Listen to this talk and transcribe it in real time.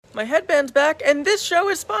My headband's back, and this show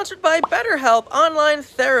is sponsored by BetterHelp Online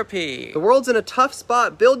Therapy. The world's in a tough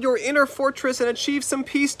spot. Build your inner fortress and achieve some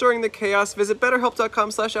peace during the chaos. Visit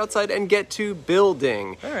betterhelp.com/outside and get to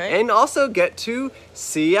building. All right. And also get to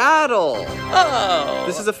Seattle. Oh!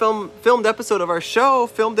 This is a filmed episode of our show,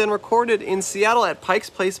 filmed and recorded in Seattle at Pike's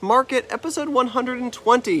Place Market, episode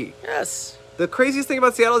 120. Yes. The craziest thing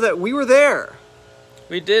about Seattle is that we were there.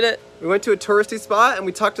 We did it. We went to a touristy spot and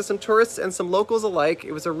we talked to some tourists and some locals alike.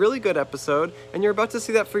 It was a really good episode, and you're about to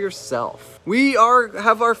see that for yourself. We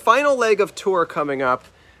have our final leg of tour coming up.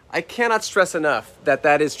 I cannot stress enough that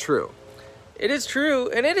that is true. It is true,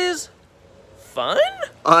 and it is fun?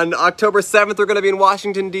 On October 7th, we're going to be in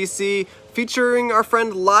Washington, D.C., featuring our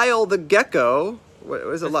friend Lyle the Gecko. What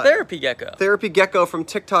is it? Therapy Gecko. Therapy Gecko from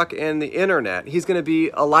TikTok and the internet. He's going to be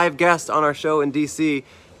a live guest on our show in D.C.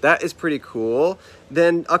 That is pretty cool.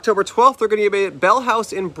 Then October 12th, we're going to be at Bell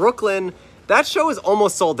House in Brooklyn. That show is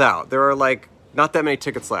almost sold out. There are not that many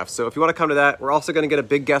tickets left. So if you want to come to that, we're also going to get a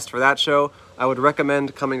big guest for that show. I would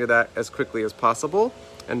recommend coming to that as quickly as possible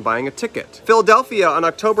and buying a ticket. Philadelphia on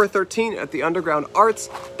October 13th at the Underground Arts.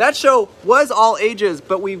 That show was all ages,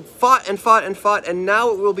 but we fought and fought and fought, and now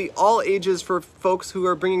it will be all ages for folks who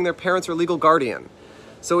are bringing their parents or legal guardian.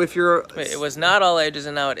 So if you're... Wait, it was not all ages,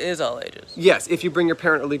 and now it is all ages. Yes, if you bring your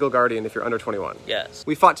parent or legal guardian if you're under 21. Yes.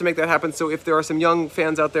 We fought to make that happen, so if there are some young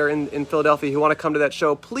fans out there in Philadelphia who want to come to that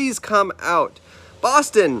show, please come out.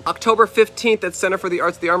 Boston, October 15th at Center for the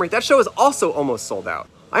Arts of the Armory. That show is also almost sold out.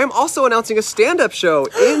 I am also announcing a stand-up show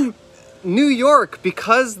in New York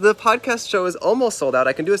because the podcast show is almost sold out.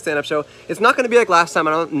 I can do a stand-up show. It's not going to be like last time.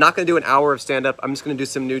 I'm not going to do an hour of stand-up. I'm just going to do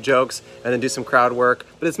some new jokes and then do some crowd work.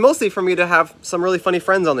 But it's mostly for me to have some really funny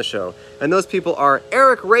friends on the show. And those people are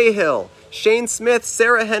Eric Rahill, Shane Smith,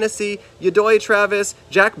 Sarah Hennessy, Yadoy Travis,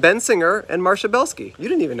 Jack Bensinger, and Marsha Belsky. You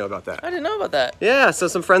didn't even know about that. I didn't know about that. Yeah, so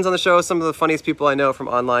some friends on the show, some of the funniest people I know from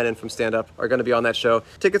online and from stand-up are going to be on that show.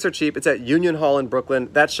 Tickets are cheap. It's at Union Hall in Brooklyn.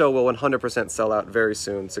 That show will 100% sell out very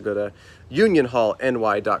soon, so go to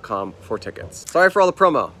unionhallny.com for tickets. Sorry for all the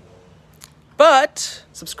promo. But...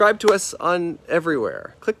 subscribe to us on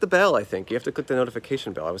everywhere. Click the bell, I think. You have to click the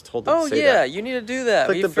notification bell. I was told to say that. Oh, yeah, you need to do that.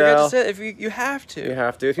 Click You the forgot bell. to say it. If you have to. You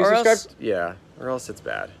have to. If you Or subscribe... else- Yeah, or else it's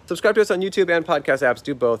bad. Subscribe to us on YouTube and podcast apps.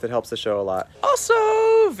 Do both. It helps the show a lot.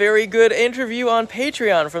 Also, very good interview on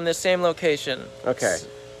Patreon from this same location. Okay.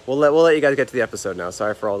 We'll let you guys get to the episode now.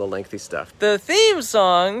 Sorry for all the lengthy stuff. The theme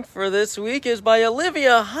song for this week is by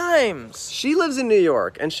Olivia Himes. She lives in New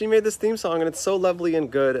York, and she made this theme song, and it's so lovely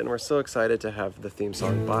and good, and we're so excited to have the theme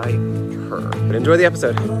song by her. But enjoy the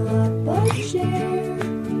episode. Pull up a chair,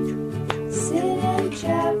 sit and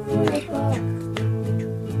chat for a buck.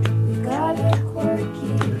 We got a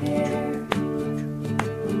quirky pair,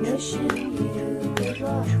 I'm wishing you good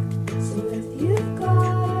luck. So if you've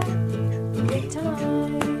got the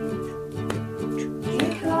time,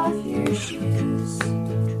 kick off your shoes.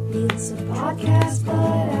 It's a podcast but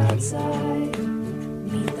outside.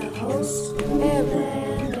 Meet the host,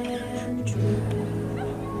 Evan and Drew.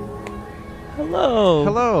 Hello.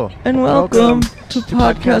 Hello. And welcome to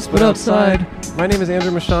Podcast But Outside. My name is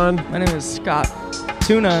Andrew Michon, My name is Scott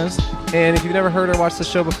Tunas. and if you've never heard or watched the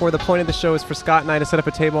show before, the point of the show is for Scott and I to set up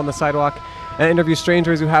a table on the sidewalk and interview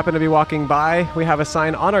strangers who happen to be walking by. We have a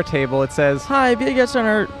sign on our table. It says, Hi, be a guest on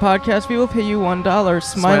our podcast. We will pay you $1.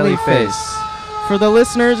 Smiley face. For the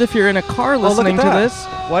listeners, if you're in a car listening to this,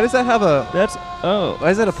 Why does that have a... why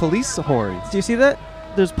is that a police horn? Do you see that?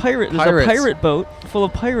 There's Pirates. a pirate boat full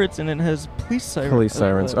of pirates, and it has police sirens. Police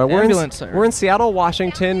sirens. Ambulance sirens. We're in Seattle,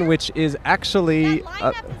 Washington, which is actually...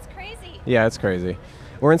 That lineup is crazy. Yeah, it's crazy.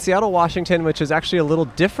 We're in Seattle, Washington, which is actually a little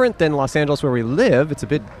different than Los Angeles where we live. It's a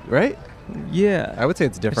bit, right? Yeah. I would say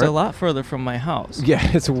it's different. It's a lot further from my house. Yeah,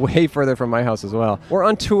 it's way further from my house as well. We're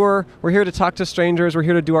on tour. We're here to talk to strangers. We're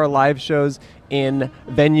here to do our live shows in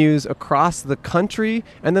venues across the country.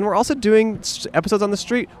 And then we're also doing episodes on the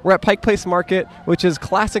street. We're at Pike Place Market, which is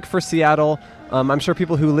classic for Seattle. I'm sure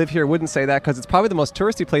people who live here wouldn't say that because it's probably the most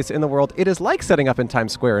touristy place in the world. It is like setting up in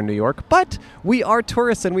Times Square in New York, but we are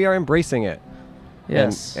tourists and we are embracing it.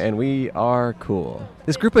 Yes. And we are cool.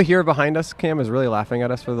 This group of here behind us, Cam, is really laughing at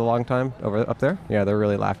us for the long time up there. Yeah, they're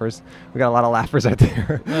really laughers. We got a lot of laughers out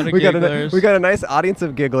there. We got a nice audience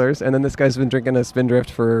of gigglers, and then this guy's been drinking a Spindrift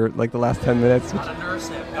for like the last 10 minutes.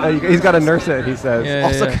 He's got to nurse it, he says.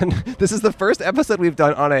 Yeah. This is the first episode we've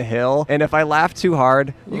done on a hill, and if I laugh too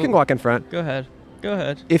hard, you can walk in front. Go ahead.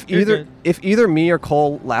 If You're either me or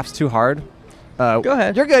Cole laughs too hard, good. Go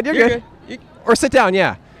ahead. You're good. Or sit down,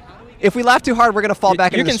 yeah. If we laugh too hard, we're going to fall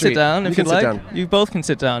back You into the can street. sit down if you you'd can sit like. down. You both can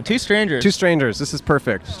sit down. Two strangers. Two strangers. This is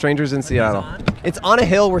perfect. Strangers in Seattle. It's on a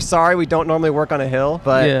hill. We're sorry. We don't normally work on a hill,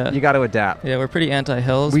 but you got to adapt. Yeah, we're pretty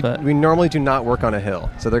anti-hills, but... We normally do not work on a hill.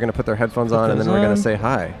 So they're going to put their headphones on, and then we're going to say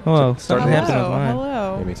hi. Hello. Start Something the happened with episode. mine.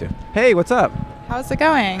 Hello. Hey, me too. Hey, what's up? How's it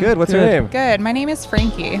going? Good. What's your Good. name? Good. My name is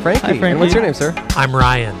Frankie. Frankie. Hi, Frankie. And what's your name, sir? I'm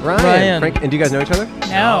Ryan. Ryan. Frank, and do you guys know each other?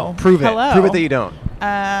 No. Prove it. Hello. Prove it that you don't.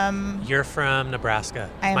 You're from Nebraska.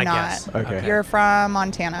 I am my not. guess. Okay. You're from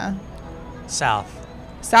Montana. South.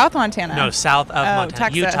 South Montana. No, south of Montana.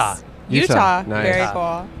 Texas. Utah. Utah. Nice. Very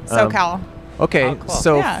cool. SoCal. Okay, Oh, cool.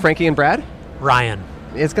 so Yeah. Frankie and Brad? Ryan.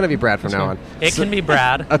 It's going to be Brad from now on. It can be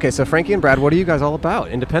Brad. Okay, so Frankie and Brad, what are you guys all about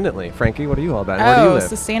independently? Frankie, what are you all about? And where do you live?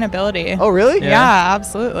 Sustainability. Oh, really? Yeah,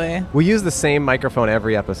 absolutely. We use the same microphone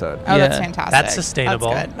every episode. Oh, that's Yeah. fantastic. That's sustainable.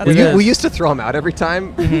 That's good. That's We, good. we used to throw them out every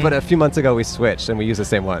time, but a few months ago we switched and we use the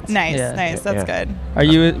same ones. Nice, Yeah. nice. That's Yeah. good. Are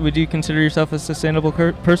you? Would you consider yourself a sustainable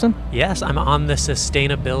person? Yes, I'm on the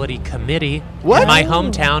sustainability committee What? in my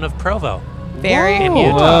hometown of Provo Very in cool.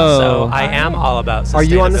 Utah. Whoa. So I am all about sustainability. Are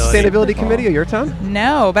you on the sustainability committee of your town?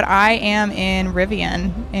 No, but I am in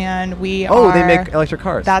Rivian, and we are... Oh, they make electric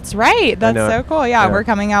cars. That's right. That's know so it. cool. Yeah, Yeah. we're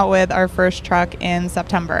coming out with our first truck in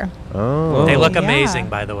September. Oh. They look Yeah. amazing,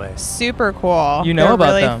 by the way. Super cool. You know They're about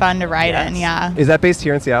really them. fun to ride in. Yes. Yeah. Is that based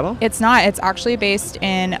here in Seattle? It's not. It's actually based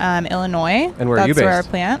in Illinois. And where are That's you where our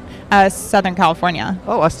based? plant. Southern California.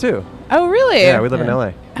 Oh, us too. Oh, really? Yeah, we live in Yeah.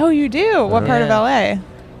 LA. Oh, you do? What part of Yeah. LA?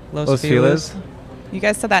 Los Feliz. You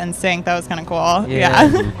guys said that in sync. That was kind of cool. Yeah.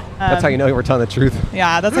 That's how you know we're telling the truth.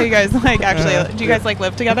 Yeah, that's how you guys like actually. Do you guys like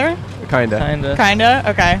live together? Kinda. Kinda. Kinda.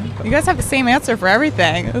 Okay. You guys have the same answer for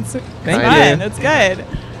everything. It's Thank fun. you. It's good.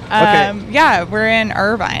 Yeah, we're in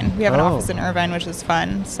Irvine. We have an Oh. office in Irvine, which is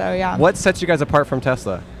fun. So yeah. What sets you guys apart from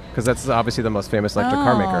Tesla? Because that's obviously the most famous electric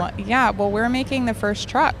car maker. Yeah. Well, we're making the first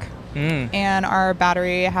truck. Mm. And our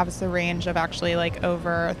battery has the range of actually like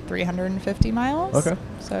over 350 miles. Okay.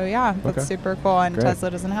 So yeah, that's Okay. super cool. And Great. Tesla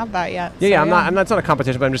doesn't have that yet. Yeah, so, yeah. I'm not. It's not a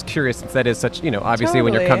competition, but I'm just curious since that is such. Obviously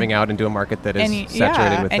when you're Totally. coming out into a market that is And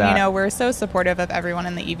saturated with and that. we're so supportive of everyone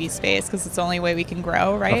in the EV space because it's the only way we can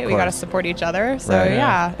grow, right? We got to course. support each other. So Right.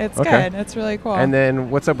 yeah, it's Okay. good. It's really cool. And then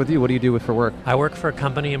what's up with you? What do you do for work? I work for a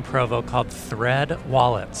company in Provo called Thread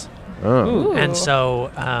Wallets. Oh. Ooh. And so,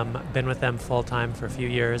 been with them full time for a few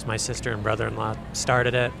years. My sister and brother-in-law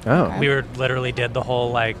started it. Oh. We literally did the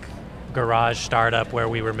whole garage startup where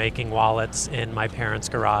we were making wallets in my parents'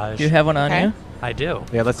 garage. Do you have one on Okay. you? I do.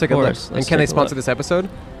 Yeah, let's take a look. course. And Let's can they take a sponsor look. this episode?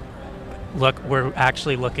 Look, we're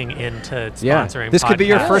actually looking into Yeah. sponsoring. This could be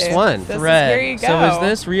your podcasts. first Really? one. This Thread. Is, here you go. So is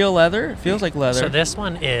this real leather? It feels like leather. So this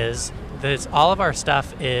one is all of our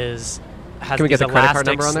stuff has Can we get these the credit card elastic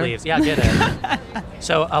number on there? sleeves. Yeah, get it.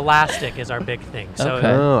 So elastic is our big thing. So Okay.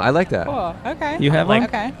 Oh, I like that. Cool. Okay. You have Like- one?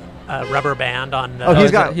 Okay. a rubber band on the. Oh, he's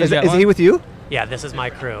is got. it- he's Is, got is he one? with you? Yeah, this is my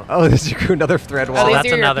crew. Oh, this is your crew. Another thread Oh, wall. these that's are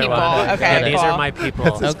your another people. one. Okay, Yeah, these cool. are my people.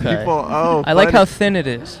 That's his Okay. people. Oh, I like funny. how thin it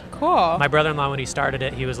is. Cool. My brother-in-law, when he started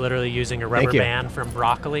it, he was literally using a rubber you. band from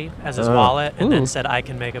broccoli as his Oh. wallet, and Ooh. then said, "I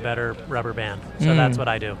can make a better rubber band." So Mm. that's what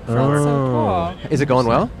I do. That's so cool. Is it going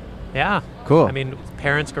well? Yeah. Cool. I mean,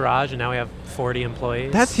 parents' garage, and now we have 40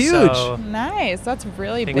 employees. That's huge. So, Nice. That's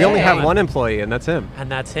really big. Think We only have Yeah. one employee, and that's him. and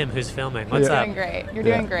that's him who's filming. What's You're up? doing great. You're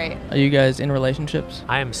Yeah. doing great. Are you guys in relationships?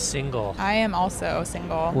 I am single. I am also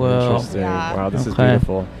single. Whoa. Interesting. Yeah. Wow, this is Okay.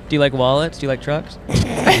 beautiful. Do you like wallets? Do you like trucks?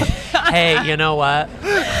 Hey, you know what?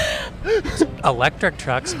 Electric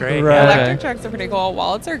truck's great. Right. Yeah. Electric trucks are pretty cool.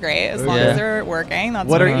 Wallets are great as long Yeah. as they're working. That's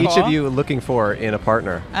What are really each cool. of you looking for in a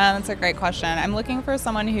partner? That's a great question. I'm looking for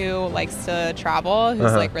someone who likes to travel, who's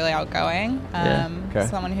Uh-huh. like really outgoing, Yeah. Okay.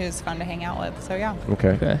 someone who's fun to hang out with. So yeah, Okay.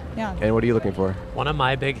 Okay. yeah. And what are you looking for? One of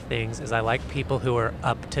my big things is I like people who are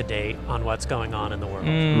up to date on what's going on in the world.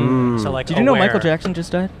 Mm. So like, Did you know aware. Michael Jackson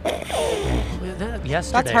just died?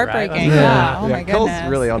 Yesterday, That's heartbreaking. Right? Yeah. Oh my Cole's goodness.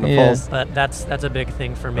 really on the Yeah. pulse. But that's a big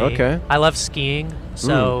thing for me. Okay. I love skiing,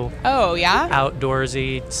 so Oh yeah.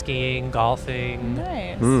 outdoorsy skiing, golfing,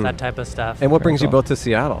 Nice. Mm. that type of stuff. And what Very brings you cool. both to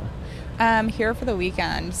Seattle? Here for the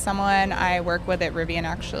weekend. Someone I work with at Rivian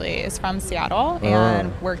actually is from Seattle Oh.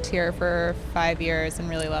 and worked here for 5 years and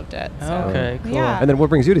really loved it. So, Okay, cool. Yeah. And then what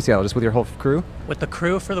brings you to Seattle? Just with your whole crew? With the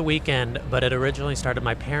crew for the weekend, but it originally started.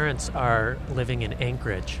 My parents are living in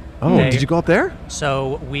Anchorage. Oh, They- did you go up there?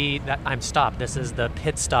 So I'm stopped. This is the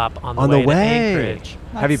pit stop on the On way the to way. Anchorage.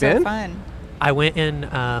 Have you That's so been? Fun. I went in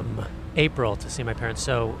April to see my parents.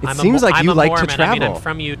 So It I'm seems a, like I'm you a like to Mormon. I mean, travel. I'm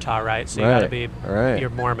from Utah, right? So you Right, got to be right. you're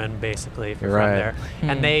Mormon basically if you're You're from right. there. Hmm.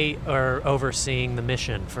 And they are overseeing the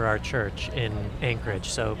mission for our church in Anchorage.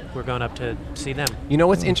 So we're going up to see them. You know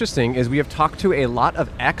what's interesting is we have talked to a lot of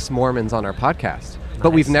ex-Mormons on our podcast.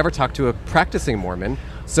 but we've Nice. never talked to a practicing Mormon.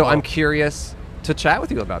 So Oh. I'm curious to chat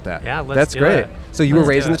with you about that. Yeah, let's That's do great. it. So you were Let's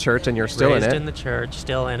raised do in it. the church and you're still Raised in it. in the church,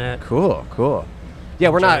 still in it. Cool. Yeah,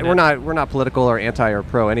 we're Enjoying not political or anti or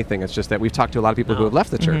pro anything. It's just that we've talked to a lot of people who No. have left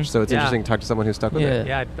the church. So it's Yeah. interesting to talk to someone who's stuck with it.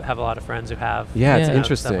 Yeah, I have a lot of friends who have. Yeah, it's Yeah.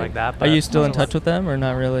 interesting. Stuff like that. Are but you still in also- touch with them or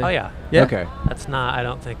not really? Oh yeah. Yeah. Okay. That's not. I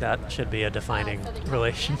don't think that should be a defining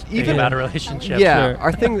relationship. Even- about a relationship. Yeah,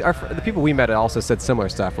 Sure. the people we met also said similar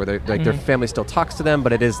stuff where their family still talks to them,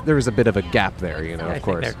 but there is a bit of a gap there, Yeah, of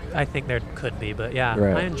course. I think there could be, but yeah,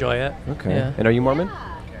 Right. I enjoy it. Okay. Yeah. And are you Mormon?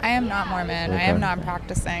 I am not Mormon. I Okay. am not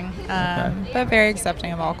practicing, but very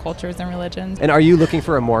accepting of all cultures and religions. And are you looking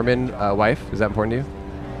for a Mormon wife? Is that important to you?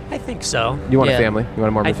 I think so. You want a Yeah. family? You want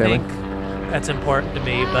a Mormon I family? think that's important to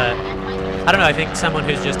me, but I don't know. I think someone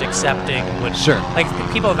who's just accepting would. Sure. Like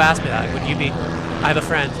people have asked me that. Like, would you be? I have a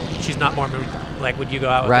friend. She's not Mormon. Like, would you go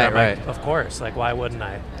out with Right, her? I'm like, right. of course. Like, why wouldn't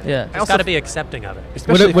I? Yeah. It's got to be accepting of it.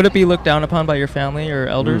 Especially Would it be looked down upon by your family or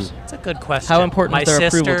elders? It's a good question. How important My is their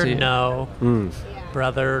approval sister, to you? no. Mm.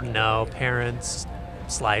 Brother, no. Parents,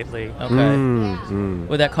 slightly. Okay.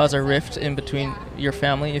 Would that cause a rift in between your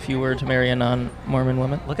family if you were to marry a non-Mormon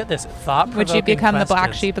woman? Look at this thought-provoking Would you become the black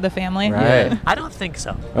questions. sheep of the family? Right. I don't think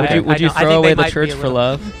so. Okay. Would you I throw think away they the might be church a for little-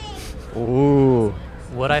 love? Ooh.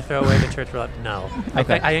 Would I throw away the church for love? No.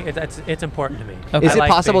 Okay. I think it's important to me. Okay. Is I it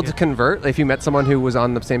like possible being- to convert? If you met someone who was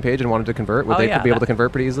on the same page and wanted to convert, would Oh, they yeah, be able to that-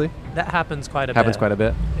 convert pretty easily? That happens quite a bit. Happens quite a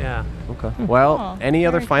bit. Yeah. Okay. Well, Cool. any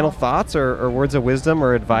other Very final cool. thoughts or words of wisdom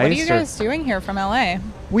or advice? What are you guys doing here from LA?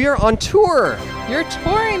 We are on tour. You're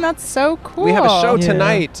touring. That's so cool. We have a show Yeah.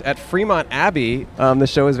 tonight at Fremont Abbey. The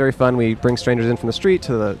show is very fun. We bring strangers in from the street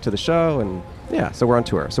to the show, and yeah, so we're on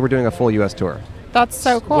tour. So we're doing a full U.S. tour. That's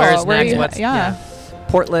so cool. Where's Where next? you- What's- yeah.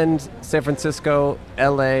 Portland, San Francisco,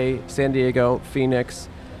 LA, San Diego, Phoenix,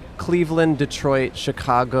 Cleveland, Detroit,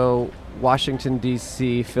 Chicago, Washington,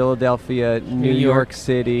 D.C., Philadelphia, New York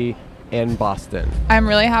City, and Boston. I'm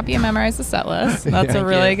really happy you memorized the set list. That's a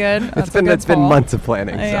really good. That's a good It's been poll. months of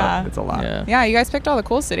planning, so Yeah. it's a lot. Yeah. Yeah, you guys picked all the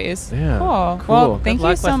cool cities. Yeah. Cool. Cool. Well, thank Good you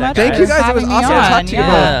luck so with it, much. Thank for you guys. It was having me awesome to on. talk to you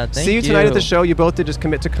Yeah, both. thank See you tonight at the you. show. You both did just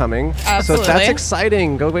commit to coming. So Absolutely. that's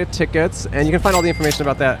exciting. Go get tickets, and you can find all the information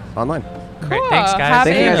about that online. Great. Cool. Thanks, guys. Have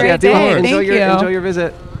Thank a you guys. great Yeah, do day. enjoy Thank your you. enjoy your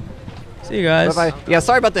visit. See you guys. Bye bye. Yeah,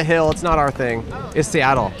 sorry about the hill. It's not our thing. It's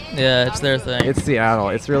Seattle. Yeah, it's their thing. It's Seattle.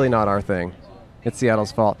 It's really not our thing. It's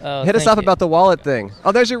Seattle's fault. Oh, Hit us thank up you. about the wallet thing.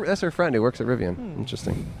 Oh, that's your friend who works at Rivian.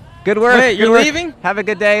 Interesting. Good work. Wait, good you're work. leaving? Have a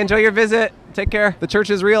good day. Enjoy your visit. Take care. The church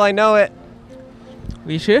is real. I know it.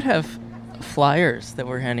 We should have flyers that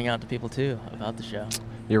we're handing out to people too about the show.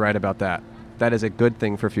 You're right about that. That is a good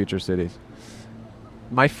thing for future cities.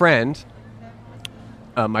 My friend,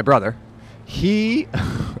 my brother,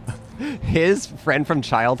 his friend from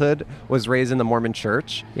childhood was raised in the Mormon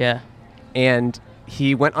church, Yeah. and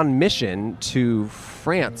he went on mission to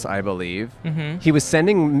France, I believe. Mm-hmm. He was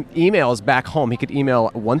sending emails back home. He could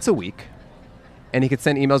email once a week, and he could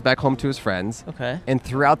send emails back home to his friends. Okay. And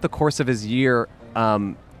throughout the course of his year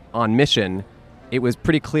on mission, it was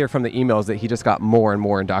pretty clear from the emails that he just got more and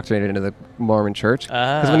more indoctrinated into the Mormon church.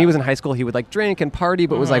 Because when he was in high school, he would like drink and party,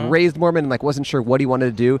 but was like raised Mormon and like wasn't sure what he wanted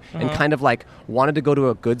to do, and kind of like wanted to go to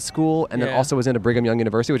a good school, and then Yeah. also was into Brigham Young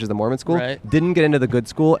University, which is the Mormon school. Right. Didn't get into the good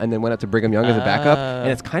school, and then went up to Brigham Young as a backup. Ah.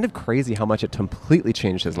 And it's kind of crazy how much it completely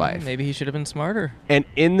changed his life. Maybe he should have been smarter. And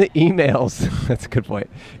in the emails, that's a good point.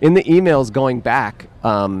 In the emails going back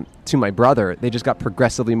to my brother, they just got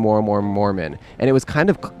progressively more and more Mormon. And it was kind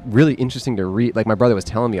of really interesting to read. Like my brother was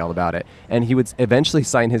telling me all about it. And he would eventually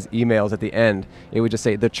sign his emails at the end. It would just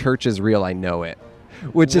say, "The church is real, I know it."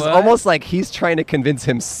 Which is What? almost like he's trying to convince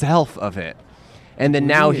himself of it. And then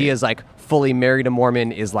now he Weird. is like fully married a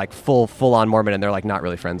Mormon, is like full on Mormon, and they're like not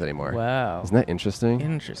really friends anymore. Wow. Isn't that interesting?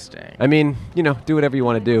 Interesting. I mean, do whatever you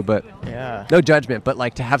want to do, but Yeah. no judgment, but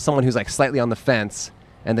like to have someone who's like slightly on the fence,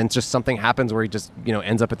 and then just something happens where he just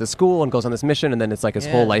ends up at this school and goes on this mission, and then it's like his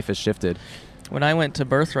whole Yeah. life is shifted. When I went to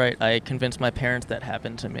Birthright, I convinced my parents that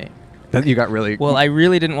happened to me. That you got really Well, I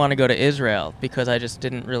really didn't want to go to Israel because I just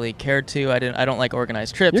didn't really care to. I don't like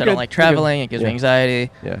organized trips. You're I don't good. like You're good. traveling. It gives me Yeah.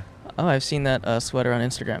 anxiety. yeah. Oh, I've seen that sweater on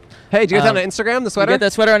Instagram. Hey, did you get that Um, on Instagram? The You sweater? get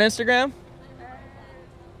that sweater on Instagram?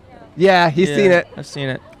 Yeah, he's Yeah, seen it. I've seen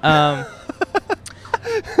it.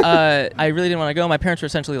 I really didn't want to go. My parents were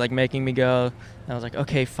essentially like making me go. And I was like,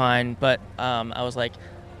 okay, fine. But I was like,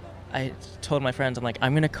 I told my friends, I'm like,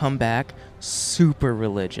 I'm gonna come back super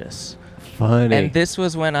religious. Funny. And this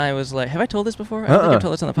was when I was like, have I told this before? I don't think I've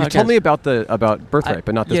told this on the podcast. You told me about Birthright,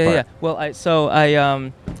 but not this yeah, part. Yeah, well,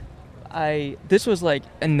 this was like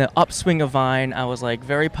in the upswing of Vine. I was like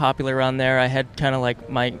very popular on there. I had kind of like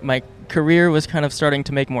my career was kind of starting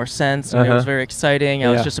to make more sense, and it was very exciting. I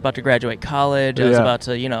was Yeah. just about to graduate college. I was Yeah. about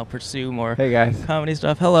to, pursue more Hey, guys. comedy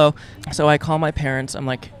stuff. Hello. So I call my parents. I'm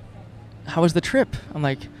like, how was the trip? I'm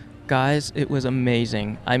like, guys, it was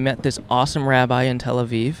amazing. I met this awesome rabbi in Tel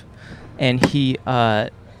Aviv, and he, I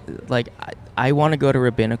want to go to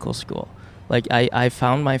rabbinical school. Like, I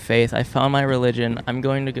found my faith. I found my religion. I'm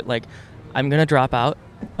going to drop out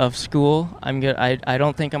of school. I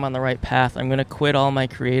don't think I'm on the right path. I'm gonna quit all my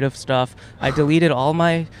creative stuff. I deleted all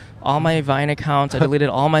my Vine accounts. I deleted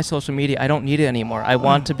all my social media. I don't need it anymore. I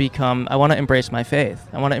want to embrace my faith.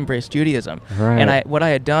 I want to embrace Judaism. Right. And what I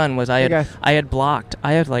had done was I guys. had blocked.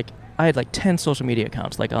 I had like 10 social media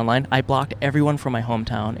accounts like online. I blocked everyone from my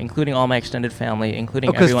hometown, including all my extended family,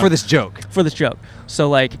 including everyone for this joke. For this joke. So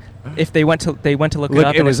like, if they went to look it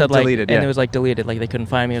up, it and was it said like, deleted, and yeah. it was like deleted, like they couldn't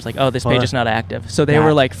find me. It was like, oh, this Hold page on. is not active. So they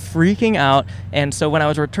were like freaking out. And so when I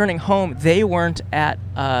was returning home, they weren't at.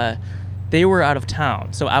 They were out of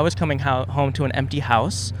town. So I was coming home to an empty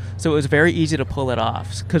house. So it was very easy to pull it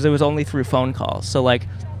off because it was only through phone calls. So like,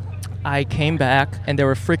 I came back and they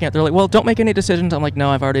were freaking out. They're like, well, don't make any decisions. I'm like,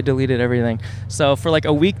 no, I've already deleted everything. So for like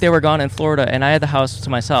a week they were gone in Florida and I had the house to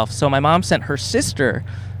myself. So my mom sent her sister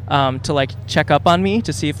to like check up on me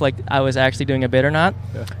to see if like I was actually doing a bit or not.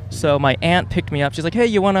 Yeah. So my aunt picked me up. She's like, hey,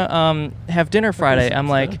 you want to have dinner Friday? I'm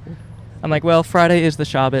like, well, Friday is the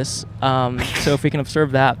Shabbos. So if we can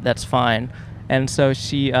observe that, that's fine. And so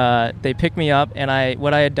they picked me up and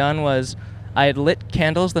what I had done was I had lit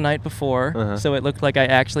candles the night before, so it looked like I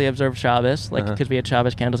actually observed Shabbos, like because we had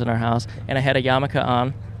Shabbos candles in our house, and I had a yarmulke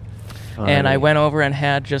on. Funny. And I went over and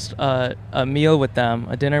had just a meal with them,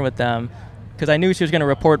 a dinner with them, because I knew she was going to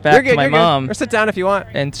report back to my mom. Or sit down if you want.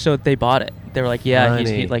 And so they bought it. They were like, yeah,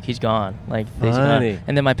 he's gone. Like, he's gone.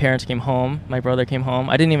 And then my parents came home. My brother came home.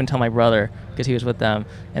 I didn't even tell my brother because he was with them.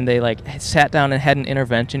 And they like sat down and had an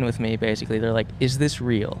intervention with me. Basically, they're like, "Is this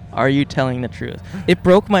real? Are you telling the truth?" It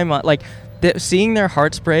broke my mind. Like, seeing their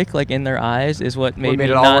hearts break, like in their eyes, is what made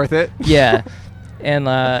it all worth it. Yeah. And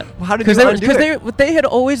how did you undo it? Because they had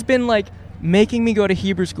always been like making me go to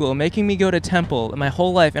Hebrew school, making me go to temple my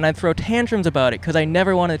whole life, and I'd throw tantrums about it because I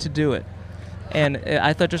never wanted to do it. And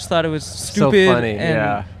I just thought it was stupid. So funny, and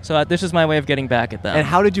yeah. So this is my way of getting back at them. And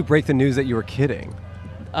how did you break the news that you were kidding?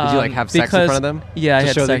 Did you like have sex in front of them? Yeah, I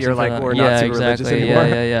had show sex that you're in front like of we're them. not super religious exactly. anymore.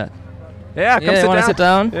 Yeah. Yeah, come sit down. Want to sit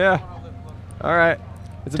down? Yeah. All right.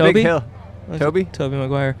 It's a Toby? big hill. Toby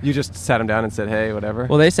McGuire. You just sat him down and said, hey, whatever.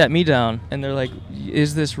 Well, they sat me down, and they're like,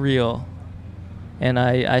 is this real? And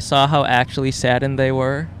I saw how actually saddened they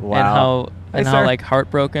were. Wow. And how like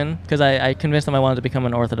heartbroken, because I convinced them I wanted to become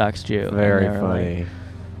an Orthodox Jew. Very funny. Like,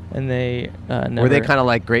 and they never... Were they kind of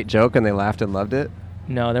like, great joke, and they laughed and loved it?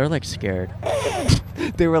 No, they were like scared.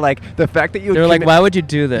 They were like, the fact that you... They were like, why would you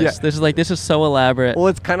do this? Yeah. This is so elaborate. Well,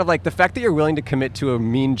 it's kind of like the fact that you're willing to commit to a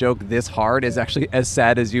mean joke this hard is actually as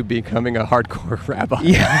sad as you becoming a hardcore rabbi.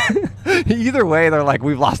 Yeah. Either way, they're like,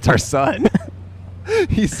 we've lost our son.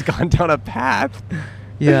 He's gone down a path.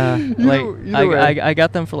 Yeah, I I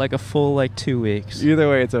got them for like a full like 2 weeks. Either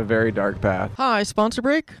way, it's a very dark path. Hi, sponsor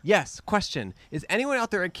break? Yes, question. Is anyone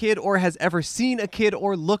out there a kid or has ever seen a kid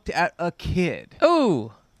or looked at a kid?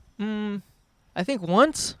 Oh, I think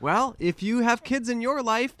once. Well, if you have kids in your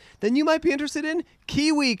life, then you might be interested in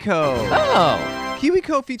KiwiCo. Oh.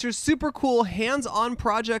 KiwiCo features super cool hands-on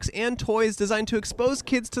projects and toys designed to expose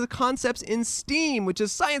kids to the concepts in STEAM, which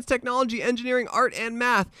is science, technology, engineering, art, and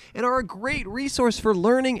math, and are a great resource for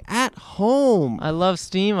learning at home. I love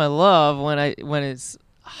STEAM. I love when it's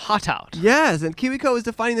hot out. Yes, and KiwiCo is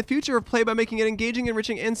defining the future of play by making it engaging,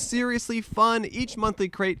 enriching, and seriously fun. Each monthly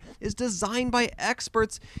crate is designed by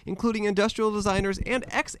experts, including industrial designers and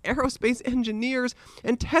ex-aerospace engineers,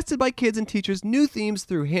 and tested by kids and teachers new themes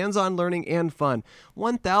through hands-on learning and fun.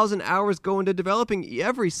 1,000 hours go into developing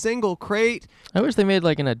every single crate. I wish they made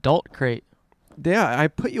like an adult crate. Yeah, I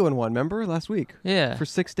put you in one, remember, last week? Yeah. For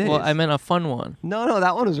 6 days. Well, I meant a fun one. No,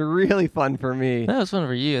 that one was really fun for me. That was fun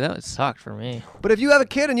for you. That sucked for me. But if you have a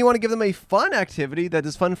kid and you want to give them a fun activity that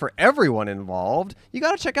is fun for everyone involved, you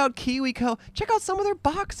got to check out KiwiCo. Check out some of their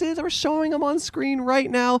boxes. We're showing them on screen right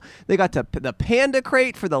now. They got the panda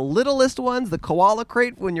crate for the littlest ones, the koala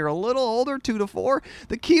crate when you're a little older, 2 to 4,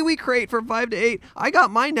 the kiwi crate for 5 to 8. I got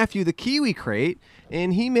my nephew the kiwi crate,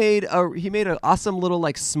 and he made an awesome little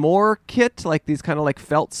like s'more kit, like these kind of like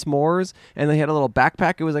felt s'mores, and they had a little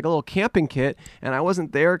backpack. It was like a little camping kit, and I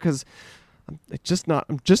wasn't there because I'm just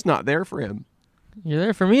not there for him. You're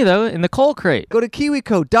there for me, though, in the coal crate. Go to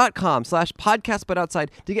kiwico.com/podcastbutoutside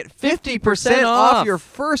to get 50% off your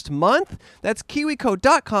first month. That's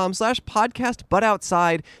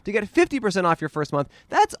kiwico.com/podcastbutoutside to get 50% off your first month.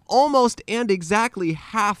 That's almost and exactly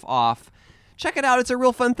half off. Check it out. It's a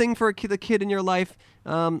real fun thing for the kid in your life.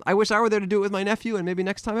 I wish I were there to do it with my nephew, and maybe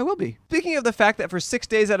next time I will be. Speaking of the fact that for 6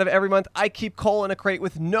 days out of every month, I keep coal in a crate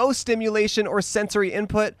with no stimulation or sensory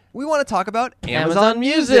input, we want to talk about Amazon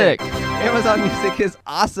Music. Amazon Music is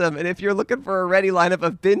awesome, and if you're looking for a ready lineup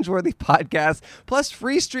of binge-worthy podcasts, plus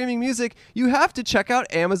free streaming music, you have to check out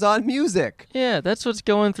Amazon Music. Yeah, that's what's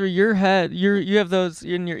going through your head. You have those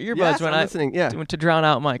in your earbuds Yes, when I'm listening, yeah. to drown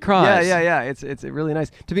out my cries. Yeah. It's really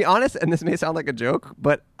nice. To be honest, and this may sound like a joke,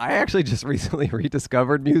 but I actually just recently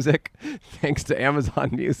rediscovered music thanks to Amazon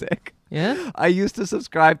Music. Yeah? I used to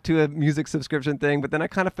subscribe to a music subscription thing, but then I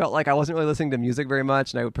kind of felt like I wasn't really listening to music very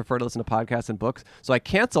much, and I would prefer to listen to podcasts and books. So I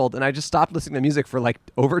canceled, and I just stopped listening to music for like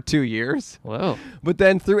over 2 years. Whoa. But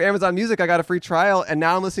then through Amazon Music, I got a free trial, and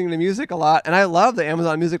now I'm listening to music a lot, and I love the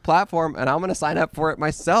Amazon Music platform, and I'm going to sign up for it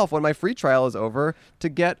myself when my free trial is over to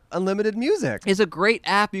get unlimited music. It's a great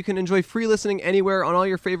app. You can enjoy free listening anywhere on all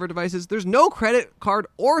your favorite devices. There's no credit card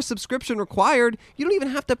or subscription required. You don't even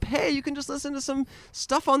have to pay. You can just listen to some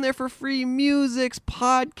stuff on there for free. Musics,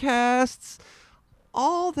 podcasts,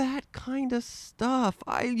 all that kind of stuff.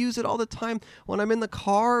 I use it all the time when I'm in the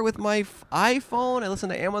car with my iPhone. I listen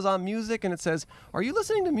to Amazon Music, and it says, "Are you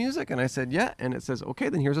listening to music?" And I said, "Yeah." And it says, "Okay,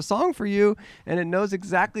 then here's a song for you." And it knows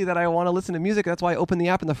exactly that I want to listen to music. That's why I opened the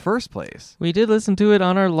app in the first place. We did listen to it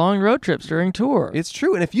on our long road trips during tour. It's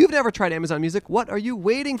true. And if you've never tried Amazon Music, what are you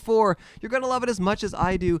waiting for? You're going to love it as much as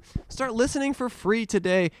I do. Start listening for free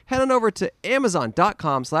today. Head on over to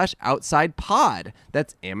amazon.com/outsidepod.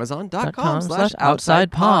 That's amazon.com/outsidepod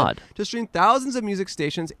to stream thousands of music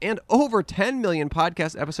stations and over 10 million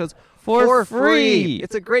podcast episodes for free.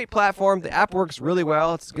 It's a great platform. The app works really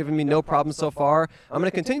well. It's given me no problems so far. I'm going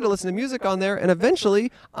to continue to listen to music on there, and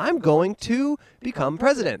eventually I'm going to become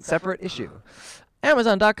president. Separate issue.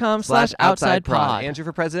 Amazon.com/outsidepod. Andrew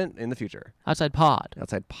for president in the future. Outside pod.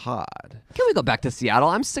 Outside pod. Can we go back to Seattle?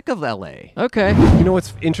 I'm sick of LA. Okay. You know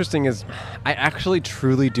what's interesting is I actually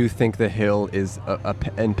truly do think the hill is a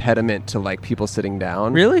impediment to like people sitting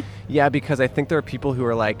down. Really? Yeah, because I think there are people who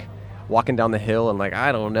are like walking down the hill and like,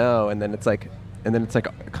 I don't know, and then it's like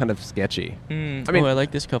kind of sketchy. I mean, I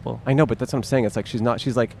like this couple. I know, but that's what I'm saying. It's like she's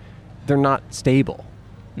like they're not stable.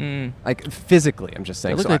 Like physically, I'm just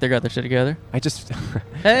saying. They look like they got their shit together. I just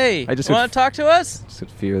Hey, I just want to talk to us? Just would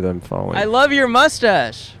fear them falling. I love your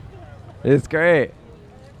mustache. It's great.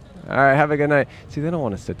 All right, have a good night. See, they don't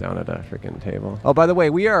want to sit down at a freaking table. Oh, by the way,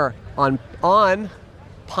 we are on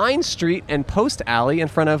Pine Street and Post Alley in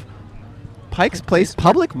front of Pike's Place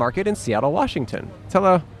Public Market in Seattle, Washington.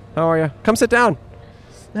 Hello. How are you? Come sit down.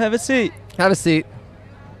 Have a seat. Have a seat.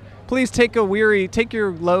 Please take a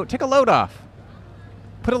load off.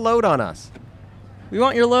 Put a load on us. We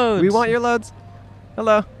want your loads. We want your loads.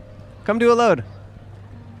 Hello. Come do a load.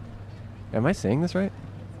 Am I saying this right?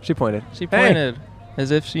 She pointed. She pointed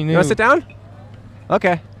as if she knew. You want to sit down?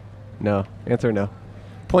 Okay. No. Answer no.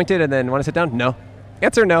 Pointed and then want to sit down? No.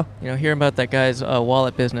 Answer no. You know, hearing about that guy's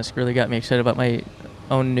wallet business really got me excited about my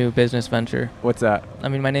own new business venture. What's that? I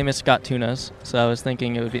mean, my name is Scott Tunas, so I was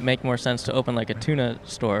thinking it would make more sense to open like a tuna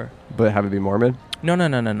store. But have it be Mormon? No.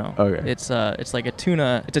 Okay. It's like a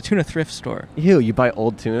tuna thrift store. Ew, you buy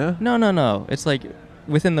old tuna? No. It's like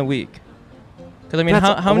within the week. Because I mean,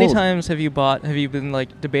 how many times have you been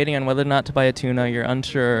like debating on whether or not to buy a tuna? You're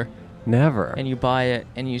unsure. Never. And you buy it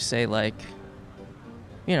and you say like,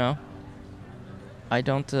 you know, I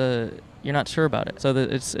don't. You're not sure about it. So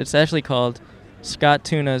it's actually called Scott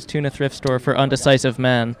Tuna's Tuna Thrift Store for Undecisive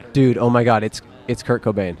Men. Dude, oh my God, it's Kurt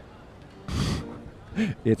Cobain.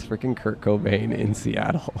 It's freaking Kurt Cobain in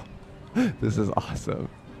Seattle. This is awesome.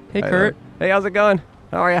 Hey, Kurt. Hey, how's it going?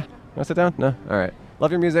 How are ya? Want to sit down? No? All right. Love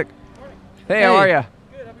your music. Hey, how are ya?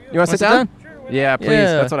 You want to sit down? Yeah, please.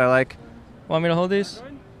 Yeah. That's what I like. Want me to hold these?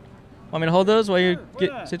 Want me to hold those while you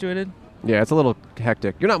get situated? Yeah, it's a little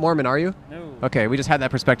hectic. You're not Mormon, are you? No. Okay, we just had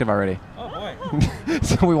that perspective already. Oh, boy.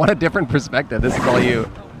 So we want a different perspective. This is all you.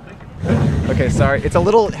 Okay, sorry. It's a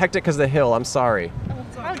little hectic because of the hill. I'm sorry.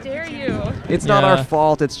 How dare you? It's not our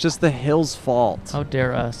fault. It's just the hill's fault. How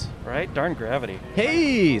dare us? Right? Darn gravity.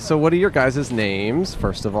 Hey, so what are your guys' names,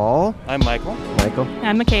 first of all? I'm Michael. Michael.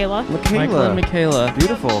 I'm Michaela. Michael and Michaela.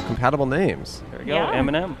 Beautiful, compatible names. There we go. Yeah.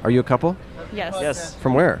 Eminem. Are you a couple? Yes. Yes.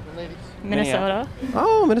 From where? Minnesota.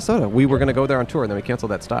 Oh, Minnesota. We were going to go there on tour, and then we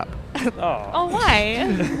canceled that stop. Oh,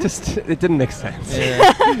 why? Just, it didn't make sense.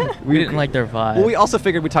 Yeah. we didn't like their vibe. Well, we also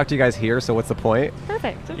figured we'd talk to you guys here, so what's the point?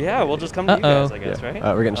 Perfect. Yeah, we'll just come to you guys, I guess, right?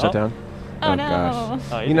 We're getting shut down. Oh, no. Gosh.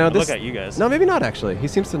 Oh, You know, look this- at you guys. No, maybe not, actually. He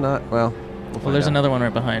seems to not, well... Well, there's another one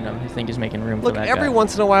right behind him. I think he's making room Look, for that every guy.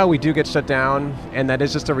 once in a while we do get shut down, and that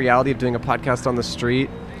is just a reality of doing a podcast on the street.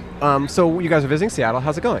 So you guys are visiting Seattle.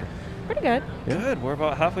 How's it going? Pretty good. Good. We're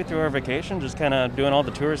about halfway through our vacation, just kind of doing all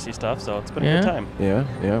the touristy stuff, so it's been a Yeah? good time.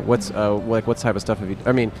 Yeah. What's what type of stuff have you?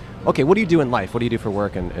 I mean, okay. What do you do in life? What do you do for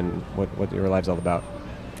work, and what your life's all about?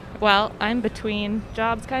 Well, I'm between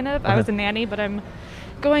jobs, kind of. I was a nanny, but I'm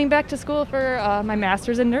going back to school for my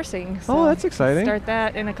master's in nursing. So Oh, that's exciting. Start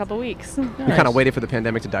that in a couple weeks. You kind of waited for the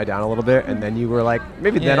pandemic to die down a little bit, and then you were like,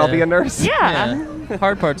 maybe then I'll be a nurse. Yeah.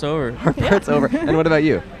 Hard part's over. Hard part's over. And what about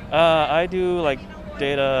you? I do like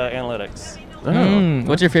data analytics,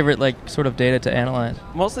 What's your favorite like sort of data to analyze?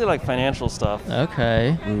 mostly like financial stuff.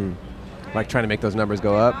 Okay. Like trying to make those numbers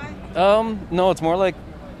go up? No, it's more like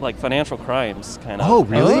financial crimes, kind of. Oh,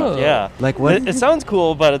 really? Oh. Yeah. Like what? It sounds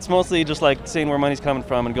cool, but it's mostly just like seeing where money's coming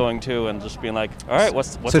from and going to, and just being like, all right,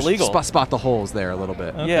 what's so illegal? spot the holes there a little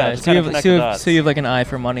bit. Okay. Yeah, just so, you kinda have, connect so, the you have, dots. so you have like an eye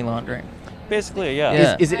for money laundering. Basically, yeah.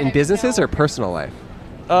 Yeah. Is it in businesses or personal life?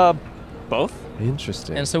 Both.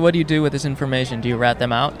 Interesting. And so what do you do with this information? Do you rat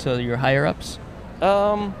them out to your higher ups?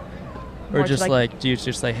 Um, Or More to, just like- like, do you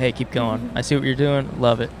just like, hey, keep going. I see what you're doing.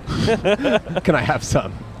 Love it. Can I have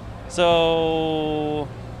some? so,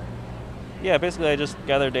 yeah, basically I just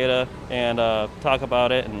gather data and talk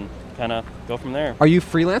about it and kind of go from there. Are you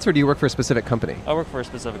freelance or do you work for a specific company? I work for a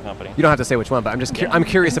specific company. You don't have to say which one, but I'm just I'm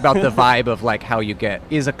curious about the vibe of like how you get.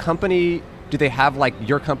 Is a company, do they have like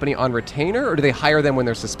your company on retainer, or do they hire them when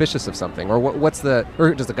they're suspicious of something, or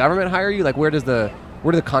or does the government hire you? Like where do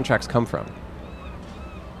the contracts come from?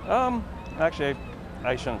 Actually,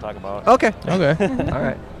 I shouldn't talk about it. Okay. Okay. All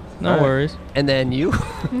right. No All right. worries. And then you,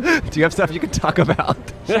 do you have stuff you can talk about?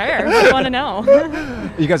 Sure. What do you want to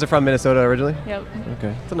know? You guys are from Minnesota originally? Yep.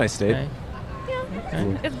 Okay. It's a nice state.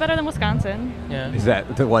 Okay. It's better than Wisconsin. Yeah. Is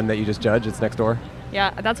that the one that you just judged? It's next door?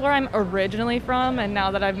 Yeah, that's where I'm originally from, and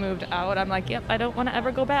now that I've moved out, I'm like, yep, I don't want to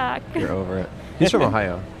ever go back. You're over it. He's from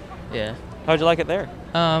Ohio. Yeah. How'd you like it there?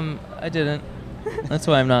 I didn't. That's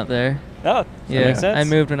why I'm not there. Oh, Yeah. that makes sense. I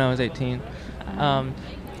moved when I was 18.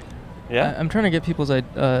 Yeah. I'm trying to get people's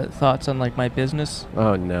thoughts on like my business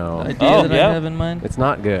Oh no. idea Oh, that yeah. I have in mind. It's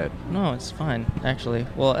not good. No, it's fine actually.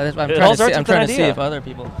 Well, I'm It trying all to see. starts I'm with an trying to see idea. if other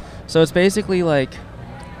people. So it's basically like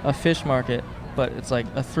a fish market, but it's like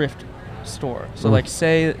a thrift store. So like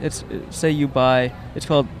say you buy. It's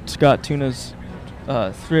called Scott Tuna's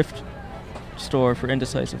thrift store for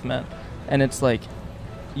indecisive men, and it's like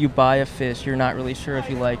you buy a fish, you're not really sure if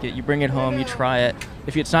you like it, you bring it home, you try it.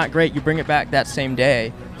 If it's not great, you bring it back that same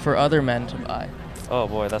day for other men to buy. Oh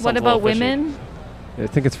boy, that sounds What a little about fishy. women? I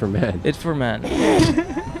think it's for men. It's for men.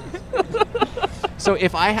 So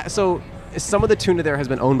if so some of the tuna there has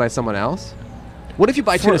been owned by someone else? What if you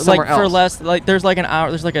buy tuna for, somewhere like, For else? less, like there's like an hour,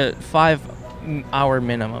 there's like a 5-hour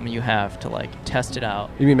minimum you have to like test it out.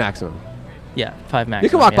 You mean maximum? Yeah, 5 max. You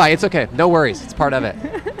can walk by. It's okay. No worries. It's part of it.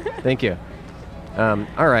 Thank you.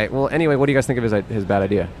 All right. Well, anyway, what do you guys think of his bad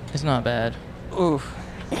idea? It's not bad. Oof.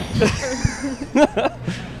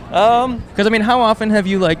 Because I mean, how often have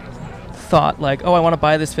you like thought like, oh, I want to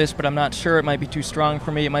buy this fish, but I'm not sure. It might be too strong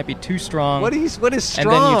for me. It might be too strong. What is strong?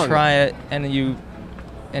 And then you try it, and you're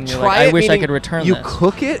Try like, I it, wish I meaning could return You this.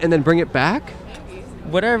 cook it and then bring it back?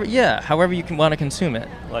 Whatever. Yeah. However you can want to consume it.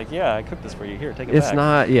 Like, yeah, I cooked this for you. Here, take it It's back.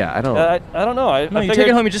 not. Yeah, I don't. I don't know. I No, you figured, take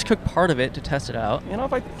it home. You just cook part of it to test it out. You know,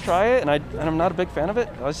 if I try it and I'm not a big fan of it,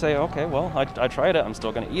 I say, okay, well, I tried it. I'm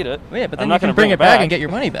still going to eat it. Well, yeah, but I'm then not you can gonna bring it back back and get your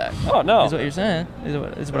money back. Oh, no. Is what you're saying.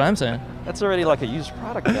 Is what I'm saying. That's already like a used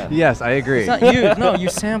product then. Yes, I agree. It's not used. No, you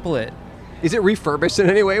sample it. Is it refurbished in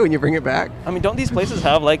any way when you bring it back? I mean, don't these places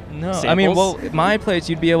have like No, samples? I mean, well, my place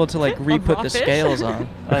you'd be able to like re-put raw the fish? scales on.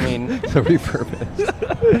 I mean, So refurbished.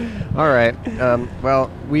 All right. Well,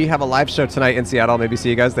 we have a live show tonight in Seattle. Maybe see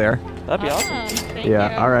you guys there. that'd be awesome. Thank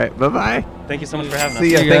Yeah. you. All right. Bye bye. Thank you so much for having us.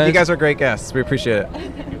 See ya. See you Thank you guys. guys are great guests. We appreciate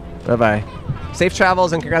it. Bye bye. Safe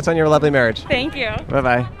travels and congrats on your lovely marriage. Thank you. Bye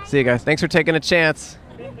bye. See you guys. Thanks for taking a chance.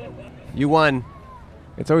 You won.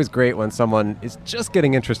 It's always great when someone is just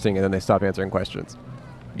getting interesting and then they stop answering questions.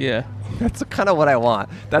 Yeah. That's kind of what I want.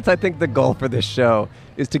 That's, I think, the goal for this show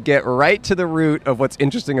is to get right to the root of what's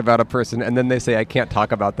interesting about a person, and then they say, I can't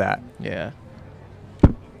talk about that. Yeah.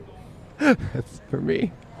 That's for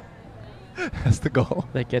me. That's the goal.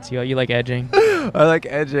 That gets you. You like edging. I like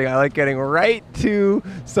edging. I like getting right to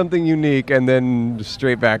something unique and then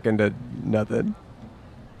straight back into nothing.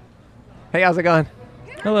 Hey, how's it going?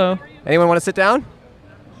 Hello. Anyone want to sit down?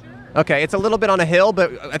 Okay, it's a little bit on a hill,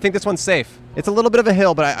 but I think this one's safe. It's a little bit of a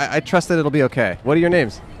hill, but I trust that it'll be okay. What are your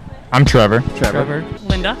names? I'm Trevor. Trevor.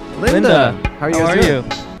 Linda. Linda. How are you guys doing?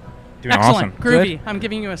 Doing Excellent. awesome. Groovy. Good. I'm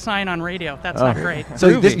giving you a sign on radio. That's not great. So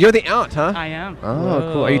you're the aunt, huh? I am.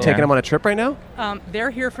 Oh, cool. Are you taking them on a trip right now? They're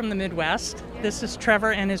here from the Midwest. This is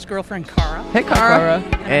Trevor and his girlfriend, Cara. Hey, Cara.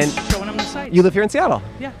 And And I'm showing them the sights. you live here in Seattle?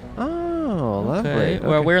 Yeah. Oh, lovely. Okay. Okay.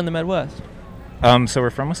 Well, we're in the Midwest. So we're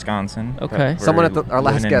from Wisconsin. but Okay. we're Someone at our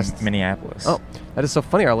last living in guest. Minneapolis. Oh, that is so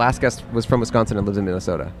funny. Our last guest was from Wisconsin and lives in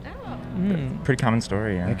Minnesota. Pretty common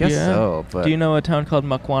story, yeah. I guess so, but... Do you know a town called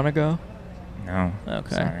Mukwanago? No.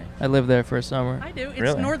 Okay. Sorry. I lived there for a summer. I do. It's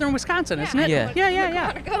Really? northern Wisconsin, isn't it? Yeah.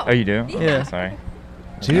 Yeah. Oh, you do? Yeah. Sorry.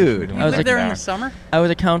 Dude. You I was live like there in that. the summer? I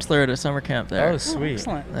was a counselor at a summer camp there. Oh, sweet.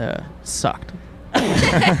 Excellent. Yeah. Sucked.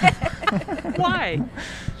 Why?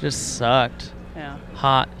 Just sucked. Yeah.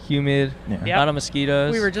 Hot, humid, Yeah. Yep. a lot of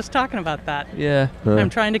mosquitoes. We were just talking about that. Yeah. I'm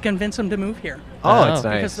trying to convince them to move here Oh, Oh. it's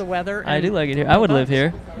because nice. the weather. I and do like it here. I would the live bugs.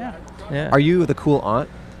 here. Yeah. Yeah. Are you the cool aunt?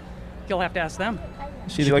 You'll have to ask them.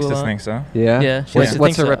 She She the likes cool to aunt? think so. Yeah? Yeah, she likes to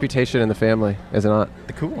What's think her so. reputation in the family as an aunt?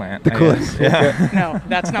 The cool aunt. The I cool guess. aunt. Yeah. No,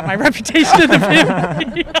 that's not my reputation in the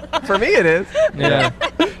family. For me, it is. Yeah.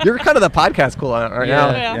 You're kind of the podcast cool aunt right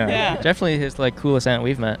Yeah. now. Yeah. Definitely his like coolest aunt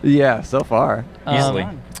we've met. Yeah, so far. Easily.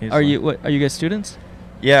 Are Easily. you are you guys students?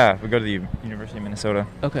 Yeah, we go to the University of Minnesota.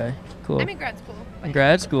 Okay. Cool. I'm in grad school. In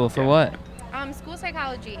grad school for what? School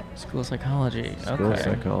psychology. School psychology. School Okay.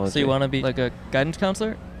 psychology. So you want to be like a guidance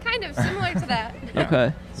counselor? Kind of similar to that.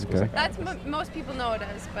 Okay. Okay. That's most people know it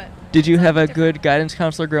as, but Did you have a different. good guidance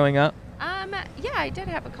counselor growing up? Yeah, I did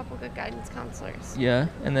have a couple good guidance counselors. Yeah,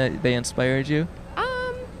 and they inspired you.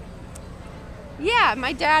 Yeah,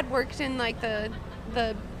 my dad worked in like the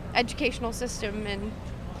educational system, and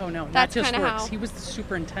Oh no, That's not just kinda works. how- He was the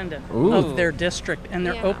superintendent Ooh. of their district, and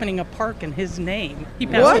they're Yeah. opening a park in his name. He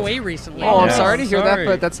passed What? away recently. Oh, I'm Yeah. sorry to hear Sorry. Uh, that,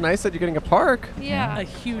 but that's nice that you're getting a park. yeah, A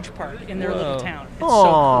huge park in their Whoa. little town. It's Oh,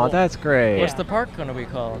 so cool. that's great. What's Yeah. the park going to be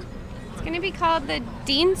called? it's gonna be called the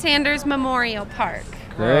Dean Sanders Memorial Park.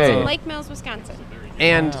 It's Great. in Lake Mills, Wisconsin.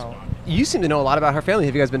 And Wow. you seem to know a lot about her family.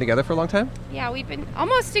 Have you guys been together for a long time? Yeah, we've been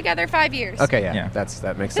almost together 5 years. Okay, yeah, Yeah.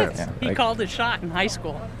 that makes sense. Yeah. He Like- called his shot in high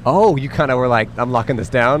school. Oh, you kind of were like, I'm locking this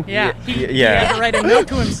down. Yeah, he yeah. had to write a note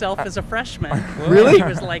to himself as a freshman. Really? He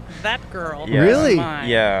was like, that girl. Yeah. Really? is mine.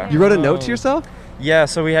 Yeah. You wrote a note Oh. to yourself? Yeah,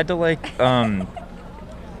 so we had to like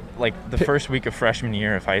the first week of freshman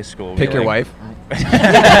year of high school. we, Pick your like- wife.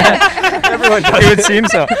 Everyone does It would seem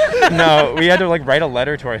so. No, we had to like write a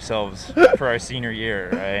letter to ourselves for our senior year,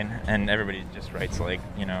 right? And everybody just writes like,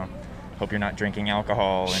 hope you're not drinking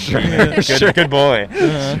alcohol and being a good boy.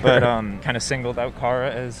 But kind of singled out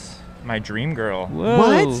Cara as my dream girl. Whoa.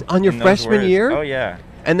 What? On your in those freshman words. year? Oh yeah.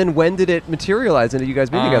 And then when did it materialize into you guys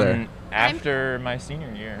being together? After my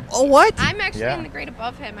senior year. Oh, what? I'm actually Yeah. in the grade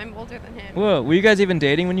above him. I'm older than him. Whoa, were you guys even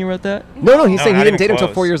dating when you wrote that? No, he's No, saying he not didn't even date him until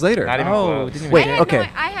close. 4 years later. Not even Oh, close. didn't even- Wait, I okay.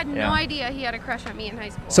 had no Yeah. idea he had a crush on me in high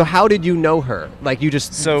school. So how did you know her? Like you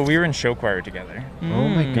just... So we were in show choir together. Oh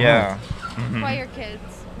my god. Yeah. choir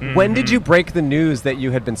kids. When did you break the news that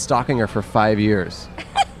you had been stalking her for 5 years?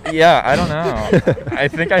 Yeah, I don't know.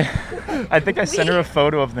 I think I sent her a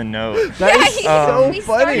photo of the note. That is so we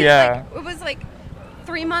funny. started, Yeah. like, it was like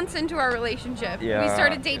 3 months into our relationship. We Yeah.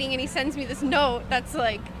 started dating, and he sends me this note that's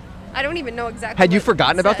like, I don't even know exactly. Had you what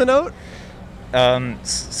forgotten it about the said. note?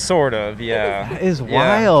 Sort of, yeah. That is Yeah.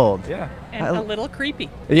 wild. Yeah. And a little creepy.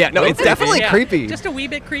 Yeah, no, it's definitely Yeah, creepy. Just a wee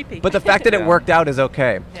bit creepy. But the fact that it Yeah. worked out is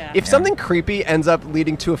okay. Yeah. If Yeah. something creepy ends up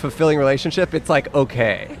leading to a fulfilling relationship, it's like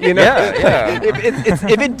okay, you know. Yeah, yeah.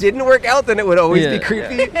 if it didn't work out, then it would always Yeah. be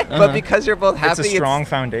creepy. But because you're both happy, It's a strong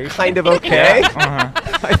foundation. kind of okay. Uh-huh.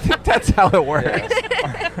 I think that's how it works.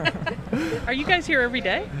 Are you guys here every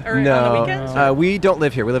day? Or on the No, weekends? we don't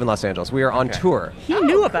live here. We live in Los Angeles. We are on Okay. tour. He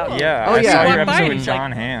knew about you. Yeah. Oh, I yeah. saw You your walked by episode and with he's like,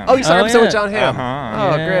 John Hamm. Oh, you saw Oh, an episode with yeah. John Hamm.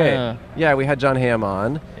 Uh-huh. Oh, Yeah. great. Yeah, we had John Hamm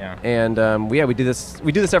on. Yeah. And we do this.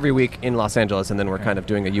 We do this every week in Los Angeles, and then we're kind of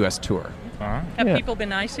doing a U.S. tour. Uh-huh. Have Yeah. people been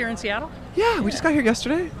nice here in Seattle? Yeah, we just got here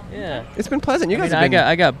yesterday. Yeah. It's been pleasant. You guys I have been. got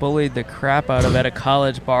I got bullied the crap out of at a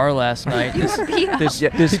college bar last night. This Yeah,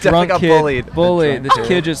 this he definitely drunk got kid bullied. bullied. This Yeah.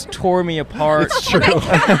 kid just tore me apart. It's true.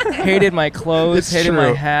 Hated my clothes. It's hated true.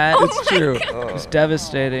 my hat. It's true. It was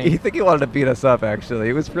devastating. You think he wanted to beat us up? Actually,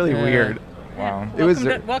 it was really Yeah. weird. Wow. It was.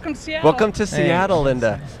 Welcome to Seattle. Welcome to Seattle,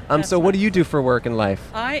 Linda. That's So what do nice. you do for work in life?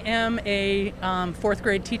 I am a fourth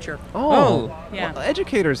grade teacher. Oh, Yeah. well,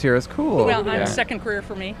 educators here is cool. Well, I'm Yeah. a second career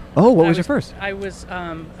for me. Oh, what I was your first? I was a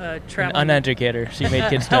An traveling uneducator. She made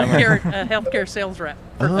kids dumber. healthcare sales rep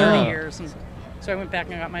for 30 years, and so I went back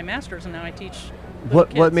and got my master's, and now I teach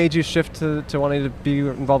What made you shift to wanting to be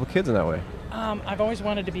involved with kids in that way? I've always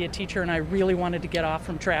wanted to be a teacher, and I really wanted to get off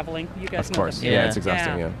from traveling. You guys Of know course. that. Yeah, it's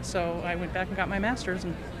exhausting, yeah. So I went back and got my master's,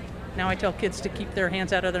 and now I tell kids to keep their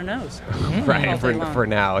hands out of their nose. Right, all day long. for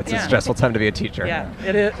now. It's a Yeah. stressful time to be a teacher. Yeah,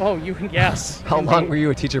 it is. Oh, yes. How long were you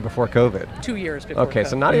a teacher before COVID? 2 years before Okay, COVID.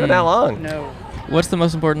 so not even that long. No. What's the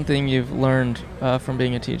most important thing you've learned from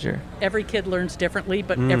being a teacher? Every kid learns differently,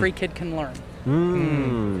 but every kid can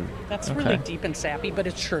learn. That's really deep and sappy, but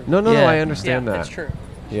it's true. No, I understand that. It's true.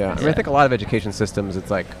 Yeah, I mean, I think a lot of education systems, it's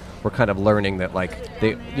like we're kind of learning that like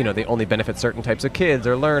they only benefit certain types of kids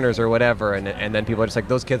or learners or whatever, and then people are just like,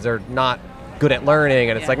 those kids are not good at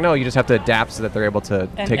learning, and it's like, no, you just have to adapt so that they're able to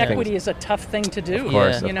And take equity things. is a tough thing to do. Of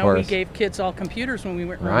course, We gave kids all computers when we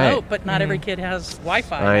went remote, Right. but not every kid has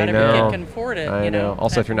Wi-Fi. I Not know. every kid can afford it. I know.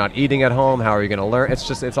 Also, if you're not eating at home, how are you going to learn?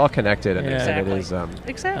 It's all connected, and Exactly. it is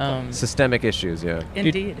Exactly. systemic issues. Yeah.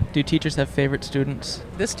 Indeed. Do teachers have favorite students?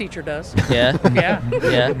 This teacher does. Yeah. Yeah.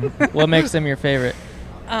 Yeah. What makes them your favorite?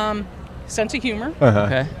 Sense of humor,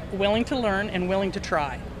 Okay. willing to learn, and willing to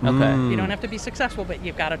try. Okay. You don't have to be successful, but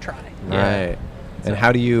you've got to try. Right. And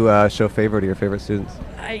how do you show favor to your favorite students?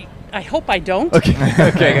 I hope I don't. Okay.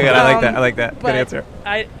 Okay. Good. I like that. Good But answer.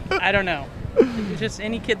 I don't know. Just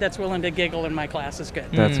any kid that's willing to giggle in my class is good.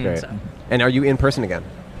 That's great. So, And are you in person again?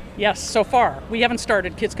 yes, so far. We haven't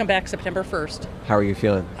started. Kids come back September 1st. How are you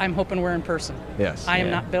feeling? I'm hoping we're in person. Yes. I am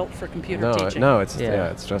not built for computer No, teaching. no, it's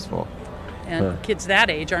it's stressful. And kids that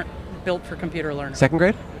age aren't built for computer learning. Second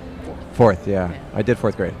grade? Fourth, yeah. I did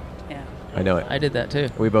fourth grade. Yeah. I know it. I did that too.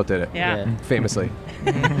 We both did it. Yeah. Famously.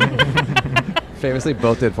 Famously,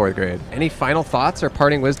 both did fourth grade. Any final thoughts or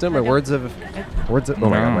parting wisdom or words of? Oh my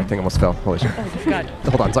God, my thing almost fell. Holy shit. Oh, God.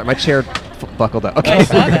 Hold on, sorry, my chair buckled up. Okay. I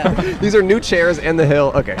saw that. These are new chairs and the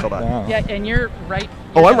hill. Okay, hold on. Yeah, and you're right.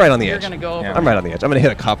 Oh, I'm right on the You're edge. going to go over. I'm right on the edge. I'm going to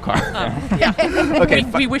hit a cop car. Yeah. Okay.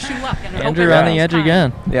 We wish you luck. And Andrew hope on the everything's edge fine.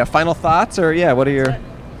 again. Yeah, final thoughts or what are your?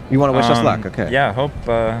 You want to wish us luck? Okay. Yeah, hope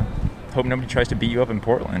nobody tries to beat you up in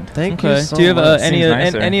Portland. Thank you Okay. so Do you have much. any Seems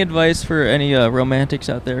nicer. any advice for any romantics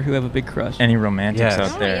out there who have a big crush? Any romantics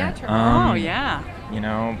Yes. out there? yeah, true. Oh, yeah.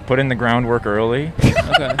 Put in the groundwork early.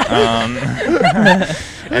 Okay.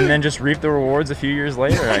 And then just reap the rewards a few years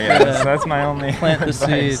later, I guess. That's my only Plant the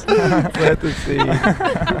advice. seed. Plant the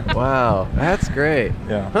seed. Wow, that's great.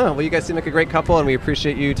 Yeah. Huh. Well, you guys seem like a great couple, and we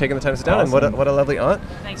appreciate you taking the time to sit down. And Awesome. what a lovely aunt.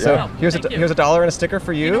 Thanks. So Yeah. here's Thank you. here's $1 and a sticker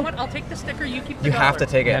for you. You know what? I'll take the sticker. You keep the You have to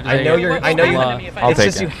dollar. take You it. have to I take know it. you're. What I know will you. happen to me if I I'll It's take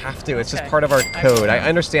just it. you have to. It's just Okay. part of our I code. will. I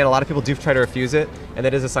understand a lot of people do try to refuse it, and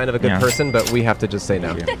that is a sign of a good Yeah. person. But we have to just say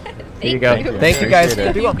no. Here you go. you. Thank you guys. Appreciate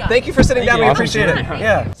it. Be well. Thank you for sitting down. you. We Awesome. appreciate it.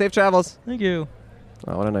 Yeah. Safe travels. Thank you.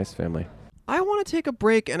 Oh, what a nice family. I want to take a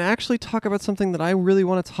break and actually talk about something that I really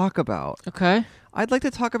want to talk about. Okay. I'd like to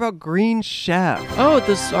talk about Green Chef. Oh,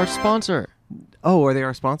 this is our sponsor. Oh, are they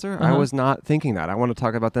our sponsor? I Uh-huh. was not thinking that. I want to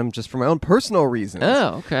talk about them just for my own personal reasons.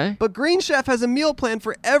 Oh, okay. But Green Chef has a meal plan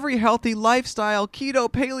for every healthy lifestyle, keto,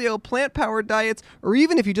 paleo, plant-powered diets, or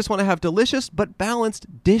even if you just want to have delicious but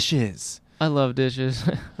balanced dishes. I love dishes.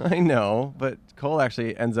 I know, but Cole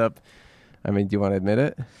actually ends up, do you want to admit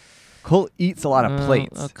it? Cole eats a lot of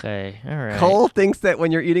plates. Okay, all right. Cole thinks that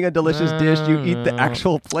when you're eating a delicious dish, you eat the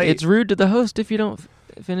actual plate. It's rude to the host if you don't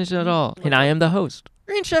finish it at all. And I am the host.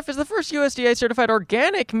 Green Chef is the first USDA certified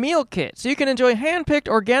organic meal kit, so you can enjoy hand-picked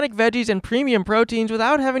organic veggies and premium proteins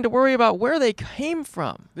without having to worry about where they came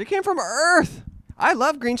from. They came from Earth. I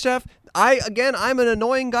love Green Chef. I'm an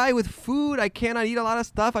annoying guy with food. I cannot eat a lot of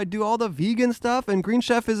stuff. I do all the vegan stuff, and Green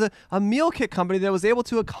Chef is a meal kit company that was able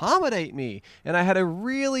to accommodate me. And I had a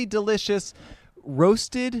really delicious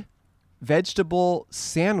roasted vegetable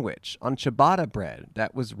sandwich on ciabatta bread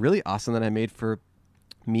that was really awesome that I made for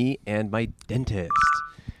me and my dentist.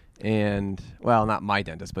 And, well, not my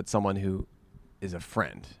dentist, but someone who is a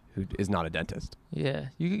friend who is not a dentist. Yeah,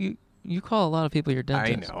 you call a lot of people your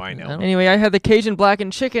dentist. I know. Anyway, I had the Cajun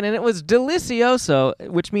blackened chicken, and it was delicioso,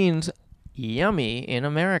 which means yummy in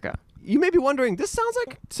America. You may be wondering, this sounds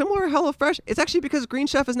like similar to HelloFresh. It's actually because Green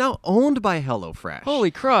Chef is now owned by HelloFresh. Holy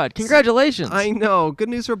crud. Congratulations. I know. Good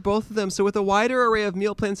news for both of them. So with a wider array of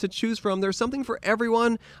meal plans to choose from, there's something for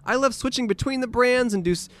everyone. I love switching between the brands and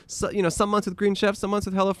do some months with Green Chef, some months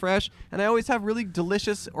with HelloFresh, and I always have really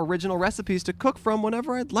delicious original recipes to cook from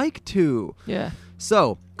whenever I'd like to. Yeah.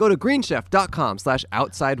 So go to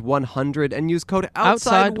greenchef.com/outside100 and use code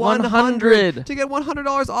outside100 to get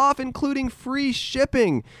 $100 off, including free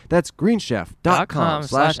shipping. That's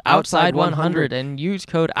greenchef.com/outside100 and use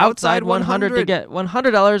code outside100 to get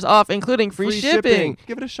 $100 off, including free shipping.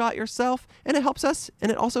 Give it a shot yourself, and it helps us,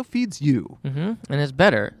 and it also feeds you. And it's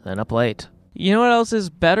better than a plate. You know what else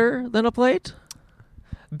is better than a plate?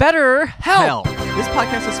 BetterHelp. This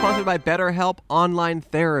podcast is sponsored by BetterHelp Online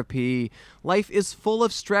Therapy. Life is full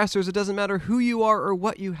of stressors. It doesn't matter who you are or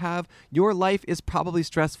what you have. Your life is probably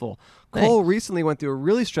stressful. Cole recently went through a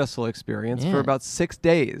really stressful experience for about 6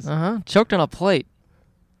 days. Choked on a plate.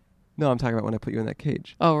 No, I'm talking about when I put you in that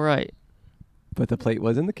cage. Oh, right. But the plate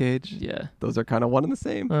was in the cage. Yeah. Those are kind of one and the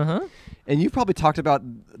same. And you've probably talked about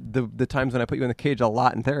the times when I put you in the cage a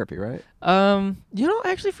lot in therapy, right? I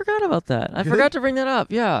actually forgot about that. I forgot to bring that up.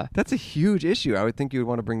 Yeah. That's a huge issue. I would think you would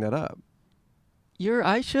want to bring that up.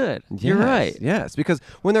 I should. Yes, You're right. Yes, because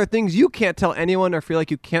when there are things you can't tell anyone or feel like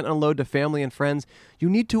you can't unload to family and friends, you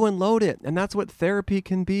need to unload it. And that's what therapy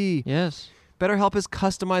can be. Yes. BetterHelp is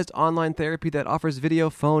customized online therapy that offers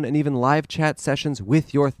video, phone, and even live chat sessions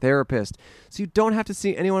with your therapist. So you don't have to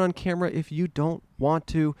see anyone on camera if you don't want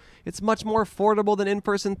to. It's much more affordable than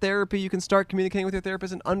in-person therapy. You can start communicating with your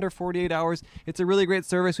therapist in under 48 hours. It's a really great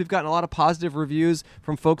service. We've gotten a lot of positive reviews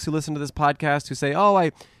from folks who listen to this podcast who say,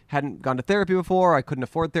 I hadn't gone to therapy before. I couldn't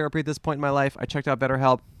afford therapy at this point in my life. I checked out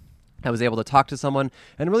BetterHelp. I was able to talk to someone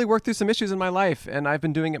and really work through some issues in my life. And I've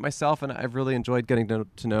been doing it myself, and I've really enjoyed getting to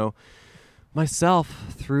know myself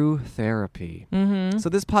through therapy. So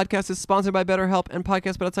this podcast is sponsored by BetterHelp, and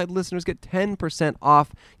Podcast But Outside listeners get 10%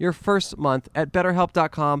 off your first month at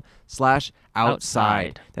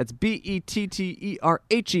BetterHelp.com/outside. That's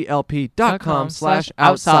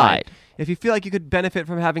BetterHelp.com/outside. If you feel like you could benefit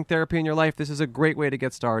from having therapy in your life, this is a great way to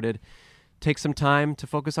get started. Take some time to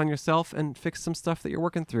focus on yourself and fix some stuff that you're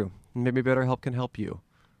working through. Maybe BetterHelp can help you.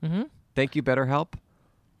 Thank you, BetterHelp.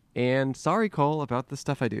 And sorry, Cole, about the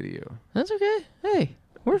stuff I do to you. That's okay. Hey,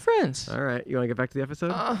 we're friends. All right. You want to get back to the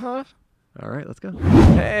episode? Uh-huh. All right, let's go.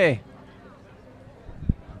 Hey.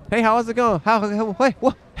 Hey, how's it going? Wait,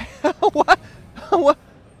 what? What? What?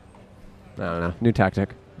 I don't know. New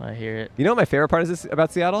tactic. I hear it. You know what my favorite part is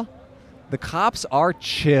about Seattle? The cops are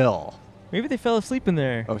chill. Maybe they fell asleep in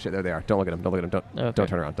there. Oh, shit, there they are. Don't look at them. Don't look at them. Don't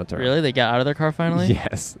turn around. Don't turn around. Really? They got out of their car finally?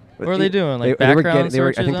 Yes. What are they doing? Like they were background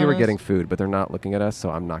searches I think they on were us? getting food, but they're not looking at us, so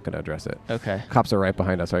I'm not going to address it. Okay. Cops are right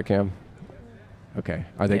behind us, right, Cam? Okay.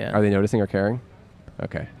 Are they noticing or caring?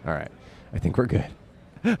 Okay. All right. I think we're good.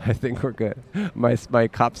 I think we're good. My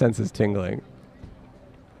cop sense is tingling.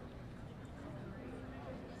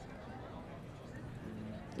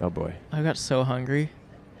 Oh, boy. I got so hungry.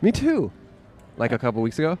 Me too. Like a couple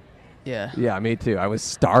weeks ago? Yeah. Yeah, me too. I was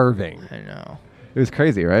starving. I know. It was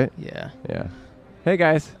crazy, right? Yeah. Yeah. Hey,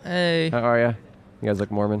 guys. Hey. How are you? You guys look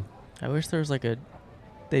Mormon. I wish there was like a...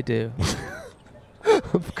 They do.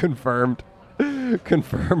 Confirmed.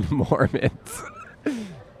 Confirmed Mormons.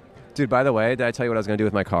 Dude, by the way, did I tell you what I was going to do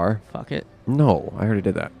with my car? Fuck it. No, I already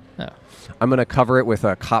did that. Oh. I'm going to cover it with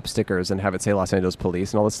cop stickers and have it say Los Angeles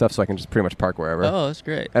Police and all this stuff so I can just pretty much park wherever. Oh, that's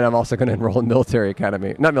great. And I'm also going to enroll in military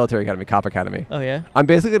academy. Not military academy, cop academy. Oh, yeah? I'm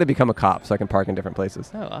basically going to become a cop so I can park in different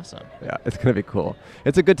places. Oh, awesome. Yeah, it's going to be cool.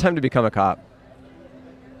 It's a good time to become a cop.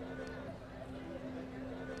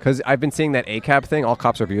 Because I've been seeing that ACAB thing, all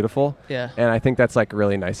cops are beautiful. Yeah. And I think that's like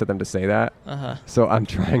really nice of them to say that. Uh-huh. So I'm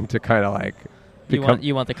trying to kind of like... You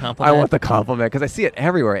want the compliment? I want the compliment because I see it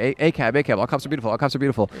everywhere. ACAB, all cops are beautiful. All cops are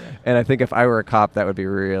beautiful. Yeah. And I think if I were a cop, that would be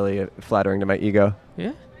really flattering to my ego.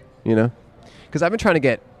 Yeah. You know? Because I've been trying to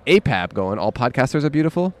get APAB going. All podcasters are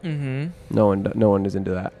beautiful. Mm-hmm. No one is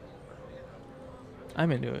into that.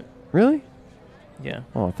 I'm into it. Really? Yeah.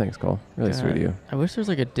 Oh, thanks, Cole. Really sweet of you. I wish there was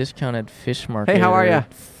like a discounted fish market. Hey, how are you?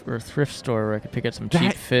 Or a thrift store where I could pick up some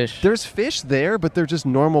cheap fish. There's fish there, but they're just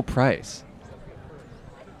normal price.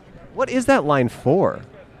 What is that line for?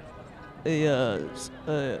 Post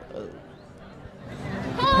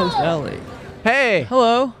Alley. Hey.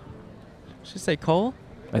 Hello. Should I say Cole?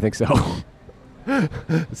 I think so.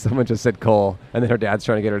 Someone just said Cole, and then her dad's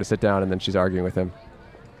trying to get her to sit down, and then she's arguing with him.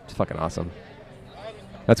 It's fucking awesome.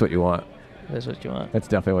 That's what you want. That's what you want. That's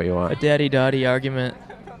definitely what you want. A daddy-dotty argument.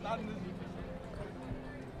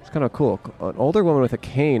 It's kind of cool. An older woman with a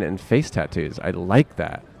cane and face tattoos. I like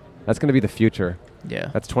that. That's going to be the future.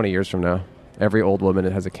 Yeah. That's 20 years from now. Every old woman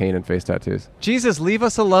that has a cane and face tattoos. Jesus, leave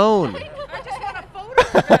us alone. I just want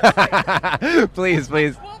a photo. Please.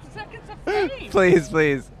 12 seconds of fame.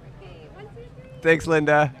 Please. Thanks,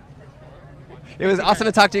 Linda. It was awesome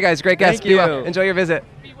to talk to you guys. Great guests. Thank you. Be well. Enjoy your visit.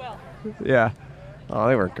 Be well. Yeah. Oh,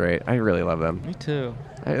 they were great. I really love them. Me too.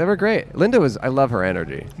 They were great. I love her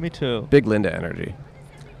energy. Me too. Big Linda energy.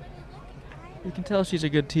 You can tell she's a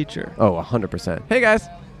good teacher. Oh, 100%. Hey, guys.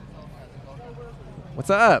 What's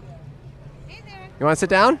up? Hey there. You want to sit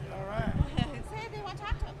down? All right. Say they want to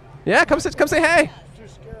talk to him. Yeah, come say hey. Too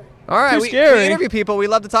scary. All right, Too we scary. interview people. We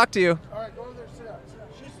love to talk to you. All right, go over there, sit down.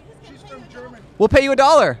 She's from Germany. We'll pay you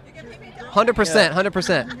 $1. You can pay me $1. 100%,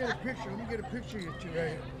 100%. Let me get a picture of you two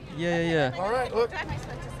right here. Yeah. All right, look.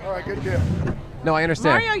 All right, good deal. No, I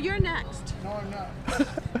understand. Mario, you're next. No, I'm not.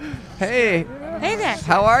 Hey. Hey there.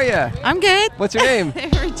 How are you? I'm good. What's your name?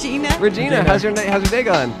 Regina. Regina. How's your day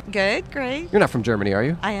gone? Good, great. You're not from Germany, are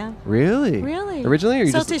you? I am. Really? Really? Originally, or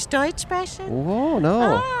you Sollte just? ich Deutsch sprechen? Whoa,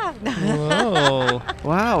 no. Ah. Whoa.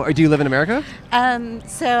 Wow. Do you live in America?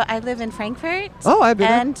 So I live in Frankfurt. Oh, I've been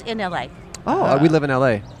there. And in LA. Oh, we live in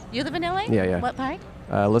LA. You live in LA? Yeah. What part?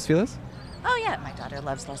 Los Feliz? Oh yeah, my daughter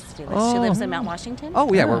loves Los Feliz. Oh. She lives in Mount Washington.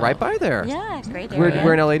 Oh, yeah, we're right by there. Yeah, great area.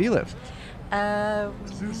 Where in LA do you live?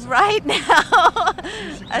 Right now,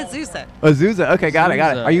 Azusa. Azusa. Okay, got it.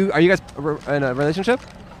 Azusa. Are you guys in a relationship?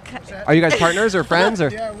 Are you guys partners or friends or?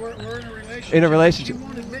 Yeah, we're in a relationship. In a relationship.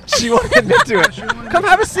 She won't admit to it. Come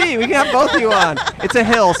have a seat. We can have both of you on. It's a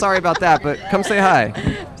hill. Sorry about that, but come say hi.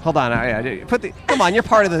 Hold on. Come on. You're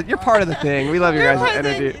part of the thing. We love your guys'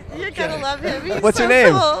 energy. You're gonna love him. He's What's so your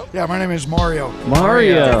name? Cool. Yeah, my name is Mario.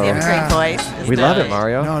 Mario. Does he have a great voice? We love it,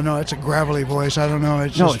 Mario. No, it's a gravelly voice. I don't know.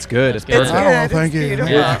 It's No, just, it's good. It's It's perfect. I don't know. Thank you.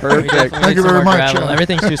 Yeah. Perfect. Thank you very much.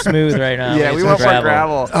 Everything's too smooth right now. Yeah, we want more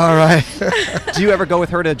gravel. All right. Do you ever go with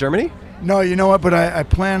her to Germany? No, you know what? But I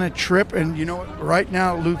plan a trip, and you know what? Right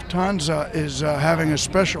now, Lufthansa is having a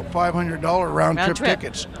special $500 round trip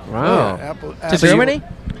tickets. Wow. To Germany?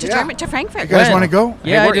 To Frankfurt. You guys want to go?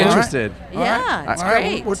 Yeah, we're I do. interested. Yeah, it's All right,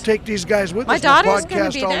 great. we'll take these guys with My us. We'll daughter's going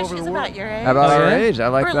podcast to be all there. over She's the world. about your age. About our yeah? age, I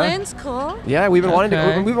like that. Berlin's cool. Yeah, we've been wanting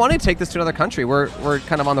Okay. to. We wanted to take this to another country. We're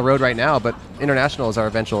kind of on the road right now, but international is our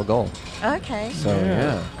eventual goal. Okay. So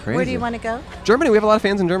yeah, crazy. Where do you want to go? Germany. We have a lot of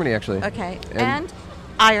fans in Germany, actually. Okay. And And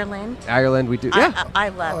Ireland. Ireland, we do. Yeah. I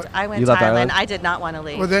loved. I went You to loved Ireland. Ireland? I did not want to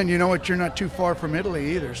leave. Well, then you know what? You're not too far from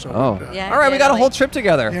Italy either. So Oh. Yeah, All right, we got a Italy. whole trip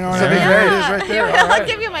together. you know what I That'd mean? be There great. it is, right there. Here, All right. I'll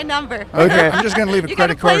give you my number. Okay. I'm just going to leave a You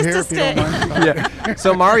got a credit card place here to if you don't stay. mind. Yeah.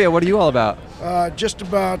 So Mario, what are you all about? Just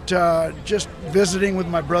visiting with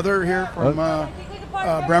my brother here from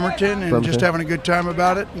Bremerton and just Bremerton. having a good time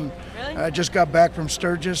about it. And I just got back from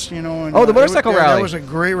Sturgis, you know. And, Oh, the motorcycle rally. That was a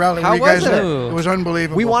great rally. How Were you was guys there? it? It was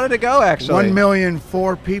unbelievable. We wanted to go actually.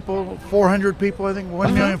 1,000,004 people, 400 people, I think.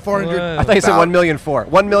 1,400,000. I thought you said 1,000,004.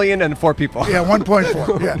 1,000,004 people. Yeah,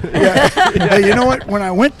 1.4. Yeah. Hey, you know what? When I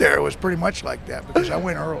went there, it was pretty much like that because I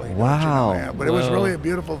went early. don't you know? Wow. Yeah, but it was really a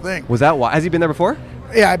beautiful thing. Was that why? Has he been there before?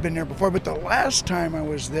 Yeah, I've been there before, but the last time I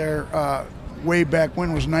was there, way back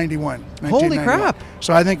when, was 91. Holy 1991. crap.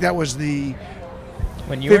 So I think that was the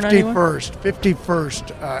When you were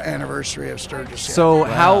 51st anniversary of Sturgis. Yeah. So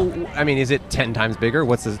I mean, is it 10 times bigger?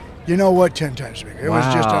 What's the? You know what? 10 times bigger. It was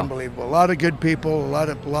just Wow. unbelievable. A lot of good people, a lot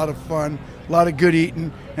of fun, a lot of good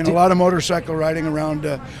eating, and a lot of motorcycle riding around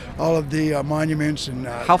all of the monuments and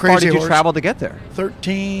How far Crazy did you Horse. travel to get there?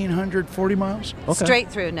 1,340 miles. Okay.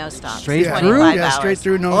 Straight through, no stops. Straight 25 through? Yeah, hours. straight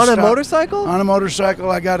through, no On a stop. motorcycle? On a motorcycle.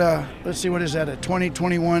 I got a, let's see, what is that? A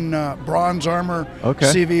 2021 Bronze Armor Okay.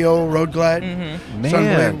 CVO Road Glide. Mm-hmm. It's Man.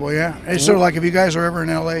 unbelievable, yeah. It's sort of like if you guys are ever in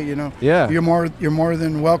LA, you know, Yeah. you're more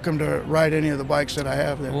than welcome to ride any of the bikes that I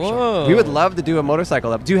have there. so. Whoa. We would love to do a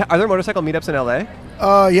motorcycle up. Are there motorcycle meetups in LA?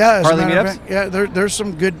 Yeah, as a Harley matter of meetups? fact, yeah. There's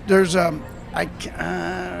some good. There's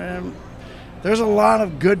there's a lot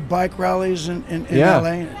of good bike rallies in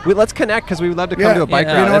LA. Let's connect because we would love to come to a bike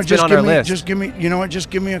yeah. rally. You know what? That's been on our list. Just give me. You know what? Just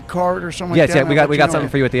give me a card or something. Yes, like that. yeah, we and I'll got- we let got you something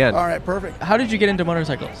know. for you at the end. All right, perfect. How did you get into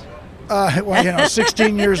motorcycles? Well,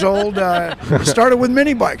 16 years old. It started with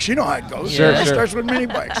mini bikes. You know how it goes. Sure, It sure. starts with mini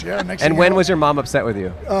bikes. Yeah. Next And thing when you was your mom upset with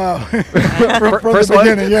you? know, from First the one?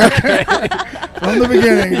 beginning? Yeah. From the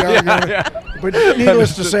beginning. Yeah. But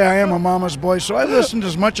needless to say, I am a mama's boy, so I listened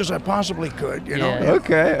as much as I possibly could. You know.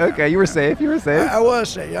 Yeah. Okay. You were safe. I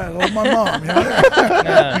was. Yeah. I love my mom. You know?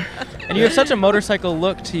 Yeah. And you have such a motorcycle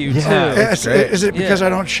look to you, too. Is it because Yeah. I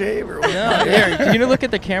don't shave or what? No, here, can you look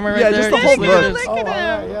at the camera right Yeah, there? just the whole look at look. his- Oh, all right,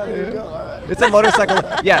 yeah, there you go. All right. It's a motorcycle.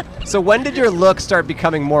 Yeah. So when did your look start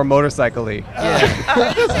becoming more motorcycle-y?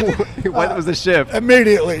 When was the shift?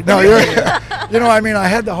 Immediately. No, you know, I mean, I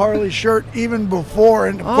had the Harley shirt even before,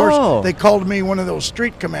 and of Oh. course they called me one of those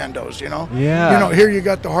street commandos. You know. Yeah. You know, here you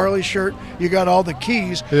got the Harley shirt, you got all the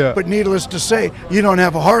keys, Yeah. but needless to say, you don't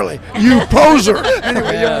have a Harley. You poser.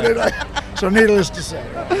 Anyway, you know, so needless to say.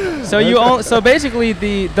 So basically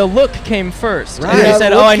the look came first. Right. And you Yeah, said,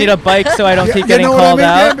 the "Oh, look I need a bike so I don't keep You getting know what I called mean?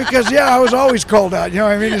 out." Yeah, because I was always called out. You know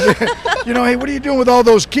what I mean? You know, hey, what are you doing with all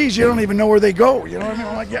those keys? You don't even know where they go. You know what I mean?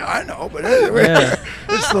 I'm like, yeah, I know, but anyway, Yeah.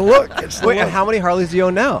 it's the look. It's the Wait, look. and how many Harleys do you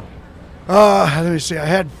own now? Let me see. I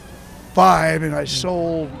had 5, and I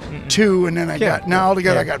sold 2, and then I Yeah. got now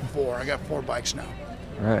altogether Yeah. I got 4. I got 4 bikes now.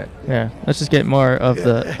 Right. Yeah. Let's just get more of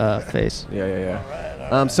the face. Yeah.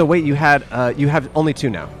 So wait, you have only 2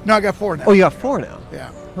 now. No, I got 4 now. Oh, you got 4 now. Yeah.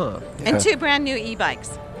 Huh. And 2 brand new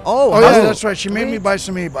e-bikes. Oh, yeah, that's right. She made me buy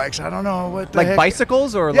some e-bikes. I don't know what the like heck.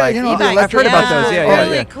 bicycles or Yeah, like you know, e-bikes. I've heard about those. Yeah,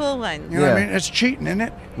 really yeah. cool one. You know what I mean? It's cheating, isn't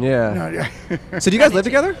it? Yeah. No, yeah. So do you guys live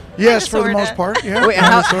together? Yes, for the Sorta. most part. Yeah. Wait,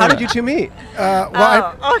 how did you two meet?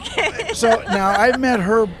 Okay. So now I met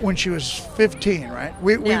her when she was 15, right?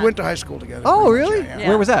 We Yeah. went to high school together. Oh, pretty much, really? yeah,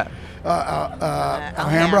 Where was that?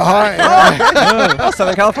 Alhambra High. Yeah. Oh,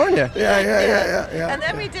 Southern California. Yeah. And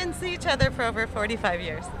then we didn't see each other for over 45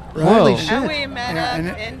 years. Holy And shit. we met Yeah, up and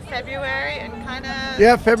in February and kind of...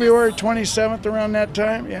 Yeah, February 27th, around that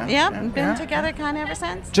time. Yeah. Yep, been together kind of ever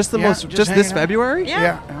since. Just just this hanging out. February?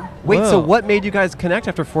 Yeah. Wait, so Whoa. what made you guys connect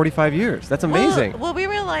after 45 years? That's amazing. Well, we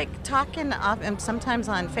were like talking sometimes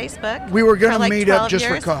on Facebook. We were going for to like meet up 12 just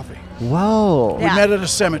years. for coffee. Whoa. We Yeah. met at a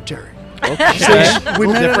cemetery. Okay. We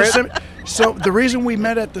met at a Different? cemetery. So the reason we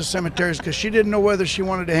met at the cemetery is because she didn't know whether she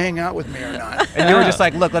wanted to hang out with me or not. And you were just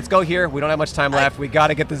like, look, let's go here. We don't have much time left. We got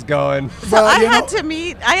to get this going. So I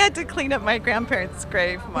had to clean up my grandparents'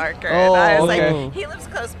 grave marker. Oh, and I was okay. like, he lives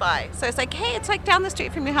close by. So it's like, hey, it's like down the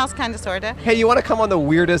street from your house, kind of, sort of. Hey, you want to come on the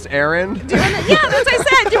weirdest errand? Yeah, that's what I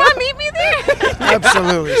said. Do you want to meet me there?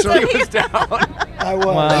 Absolutely. So He was down. I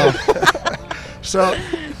was.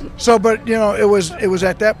 So, but you know, it was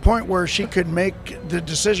at that point where she could make the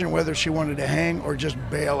decision whether she wanted to hang or just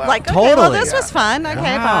bail out. Like, okay, well, Totally. this was fun. Okay,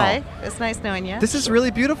 Wow. bye. It's nice knowing you. This is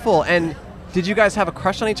really beautiful. And did you guys have a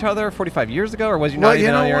crush on each other 45 years ago, or was you not Well, even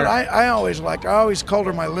you know on your... what? I always called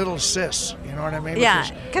her my little sis. You know what I mean? Yeah,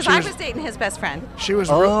 because she I was dating his best friend. She was.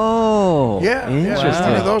 Oh, Yeah, interesting.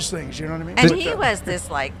 one of those things. You know what I mean? And But, he was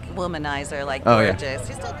this like womanizer, like Oh, yeah. gorgeous.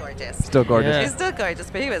 He's still gorgeous. Still gorgeous. Yeah. He's still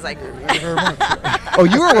gorgeous, but he was like, Oh,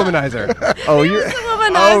 you were a womanizer. Oh, you're.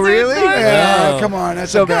 womanizer, Oh, really? gorgeous. yeah, Wow. come on,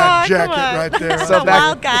 that's So a bad come jacket on. right there. He's So a back-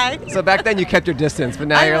 wild guy. So back then you kept your distance, but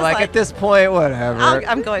now I you're was like, like- at this point, whatever.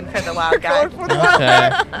 I'm going for the wild guy.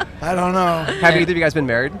 Okay. I don't know. Have either of you guys been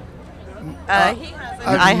married? He hasn't.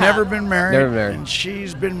 I've I never have. been married. Never married. And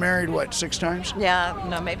she's been married, what, 6 times? Yeah,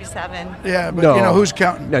 no, maybe 7. Yeah, but No. you know, who's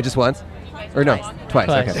counting? No, just once? Or no? Twice.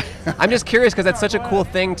 Twice. Okay. I'm just curious because that's such a cool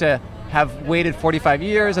thing to have waited 45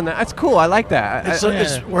 years, and that's cool. I like that.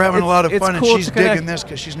 We're having a lot of it's fun, and cool she's to connect. digging this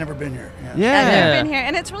because she's never been here. I've Yeah. never been here,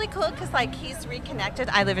 and it's really cool because like he's reconnected.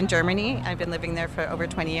 I live in Germany. I've been living there for over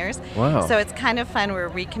 20 years. Wow. So it's kind of fun. We're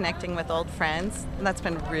reconnecting with old friends, and that's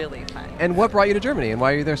been really fun. And what brought you to Germany, and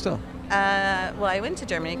why are you there still? Well, I went to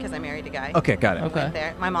Germany because I married a guy. Okay, got it. Went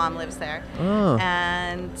there. My mom lives there, Oh.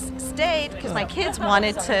 and stayed because my kids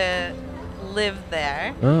wanted to live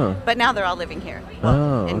there. Oh. But now they're all living here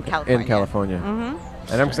Oh, in okay. California. In California.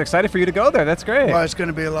 Mm-hmm. And I'm just excited for you to go there. That's great. Well, it's going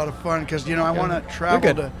to be a lot of fun because, you know, I want to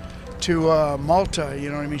travel to Malta. You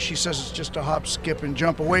know what I mean? She says it's just a hop, skip, and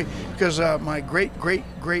jump away because my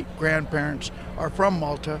great-great-great-grandparents are from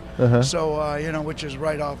Malta. Uh-huh. So, you know, which is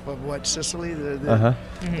right off of, what, Sicily? Uh-huh.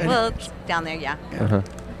 And- Well, it's down there, yeah. Uh-huh.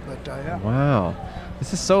 But, yeah. Wow.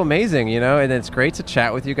 This is so amazing, you know, and it's great to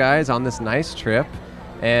chat with you guys on this nice trip.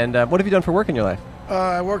 And what have you done for work in your life?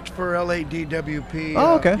 I worked for LADWP.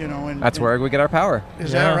 Oh, okay. You know, and That's where we get our power.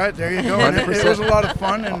 Is that right? There you go. And it was a lot of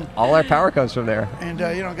fun, and All our power comes from there. you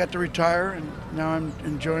know, got to retire, and now I'm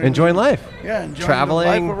enjoying Life. Yeah, enjoying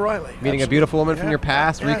Traveling, the life of Riley. meeting a Absolutely. beautiful woman from Yeah. your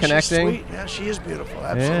past, Yeah, she's reconnecting. sweet. Yeah, she is beautiful.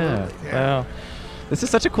 Absolutely. Yeah. Wow. This is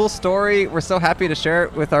such a cool story. We're so happy to share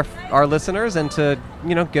it with our listeners and to,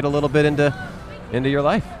 you know, get a little bit into your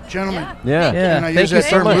life. Gentlemen. Yeah. And I Thank use you that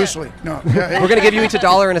so term much. loosely. No. We're going to give you each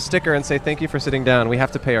 $1 and a sticker and say thank you for sitting down. We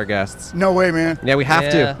have to pay our guests. No way, man. Yeah, we have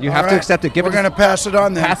to. You have All to right. accept it. We're going to pass it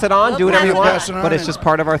on then. Pass it on. Do whatever you want. Pass it on But it's and- just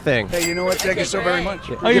part of our thing. Hey, you know what? Thank you so very much.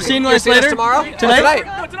 Oh, you're seeing You're us seeing us later? tomorrow? Tonight?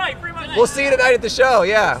 Oh, tonight. We'll see you tonight at the show.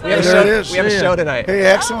 Yeah. We have a There show. it is. We have a show tonight. Hey,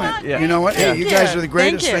 excellent. Yeah. You know what? Yeah. Hey, you guys are the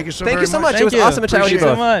greatest. Thank you so very much. Thank you so much. It was Thank you. awesome to chat with you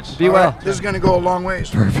Appreciate both. it so much. Be All well. right, this is going to go a long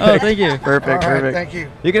ways. Oh, thank you. Perfect. All right, Perfect. thank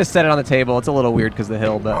you. You're going to set it on the table. It's a little weird because of the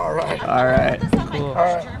hill, but. All right. All right. Cool. All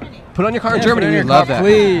right. Put on your car in Yeah, Germany. put on You'd your love car, that.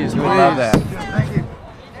 please, You would please. love that. Thank you.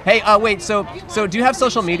 Hey, wait. So do you have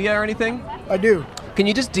social media or anything? I do. Can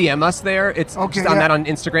you just DM us there? It's Okay, just on yeah. that on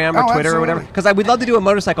Instagram or Oh, Twitter or whatever. absolutely. Because we'd love to do a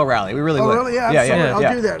motorcycle rally. We really Oh, would. really? Yeah, absolutely.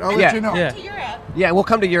 I'll do that. I'll let you know. Yeah. Yeah, we'll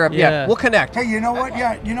come to Europe. Yeah, Yeah. we'll connect. Hey, you know what?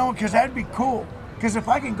 Yeah, you know, because that'd be cool. Because if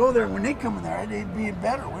I can go there when they come in there, it'd be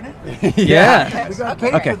better, wouldn't it? Yeah. We got to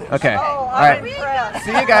pay Okay. for this. Okay. Oh, All right.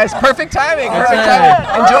 See you guys. Perfect timing. Perfect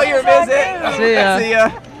timing. Enjoy your visit. See ya. See ya.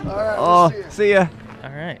 All right, Oh, we'll see see ya. All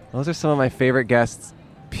right. Those are some of my favorite guests.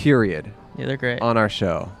 Period. Yeah, they're great. On our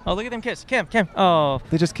show. Oh, look at them kiss. Kim. Oh.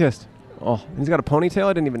 They just kissed. Oh, he's got a ponytail?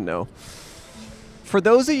 I didn't even know. For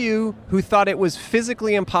those of you who thought it was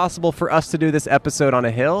physically impossible for us to do this episode on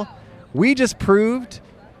a hill, we just proved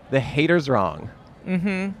the haters wrong.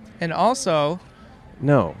 Mm-hmm. And also,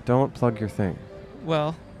 No, don't plug your thing.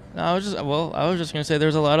 Well, I was just gonna say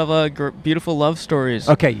there's a lot of beautiful love stories.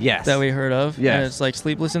 Okay, yes. That we heard of. Yes. And it's like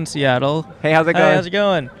Sleepless in Seattle. Hey, how's it going? Hi, how's it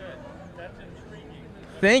going?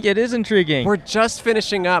 Think it is intriguing. We're just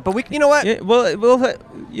finishing up, but you know what? Yeah,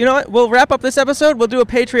 you know what? We'll wrap up this episode. We'll do a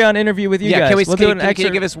Patreon interview with you guys. Can we? We'll Can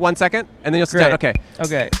you give us 1 second, and then you'll sit down? Okay.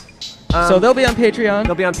 Okay. So they'll be on Patreon.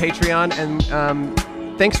 They'll be on Patreon, and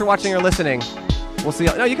thanks for watching or listening. We'll see.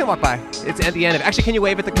 No, you can walk by. It's at the end of it. Actually, can you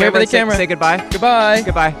wave at the camera? Wave at the camera. Say goodbye. Goodbye.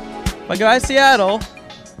 Goodbye. Bye, Seattle.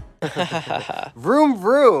 Vroom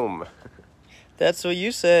vroom. That's what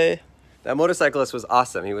you say. That motorcyclist was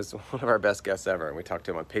awesome. He was one of our best guests ever, and we talked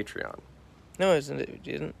to him on Patreon. No, isn't it? You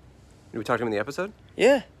didn't. Did we talk to him in the episode?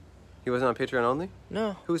 Yeah. He wasn't on Patreon only?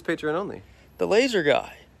 No. Who was Patreon only? The laser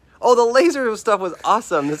guy. Oh, the laser stuff was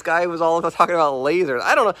awesome. This guy was all about talking about lasers.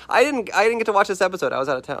 I don't know. I didn't get to watch this episode. I was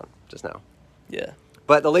out of town just now. Yeah.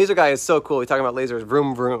 But the laser guy is so cool. He's talking about lasers.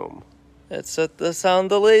 Vroom vroom. That's the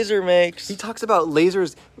sound the laser makes. He talks about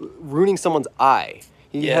lasers ruining someone's eye.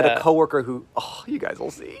 He had a coworker who, you guys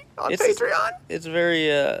will see on Patreon. It's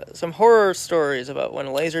very, some horror stories about when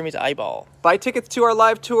a laser meets eyeball. Buy tickets to our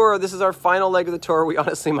live tour. This is our final leg of the tour. We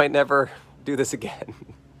honestly might never do this again.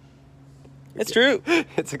 It's true.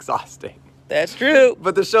 It's exhausting. That's true.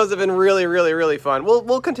 But the shows have been really, really, really fun.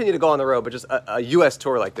 We'll continue to go on the road, but just a U.S.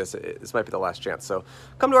 tour like this might be the last chance. So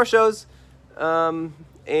come to our shows,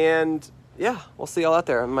 and yeah, we'll see y'all out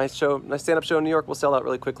there. My stand-up show in New York will sell out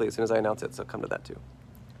really quickly as soon as I announce it, so come to that too.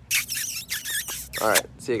 All right,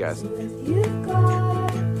 see you guys. You've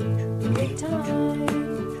got the time.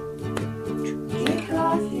 Kick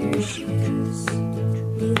off your shoes.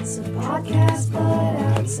 It's a podcast,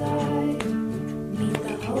 but outside. Meet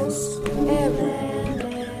the hosts, Evan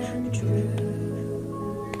and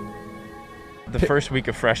Drew. The first week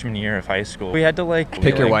of freshman year of high school, we had to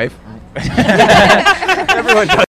pick your wife. Everyone does.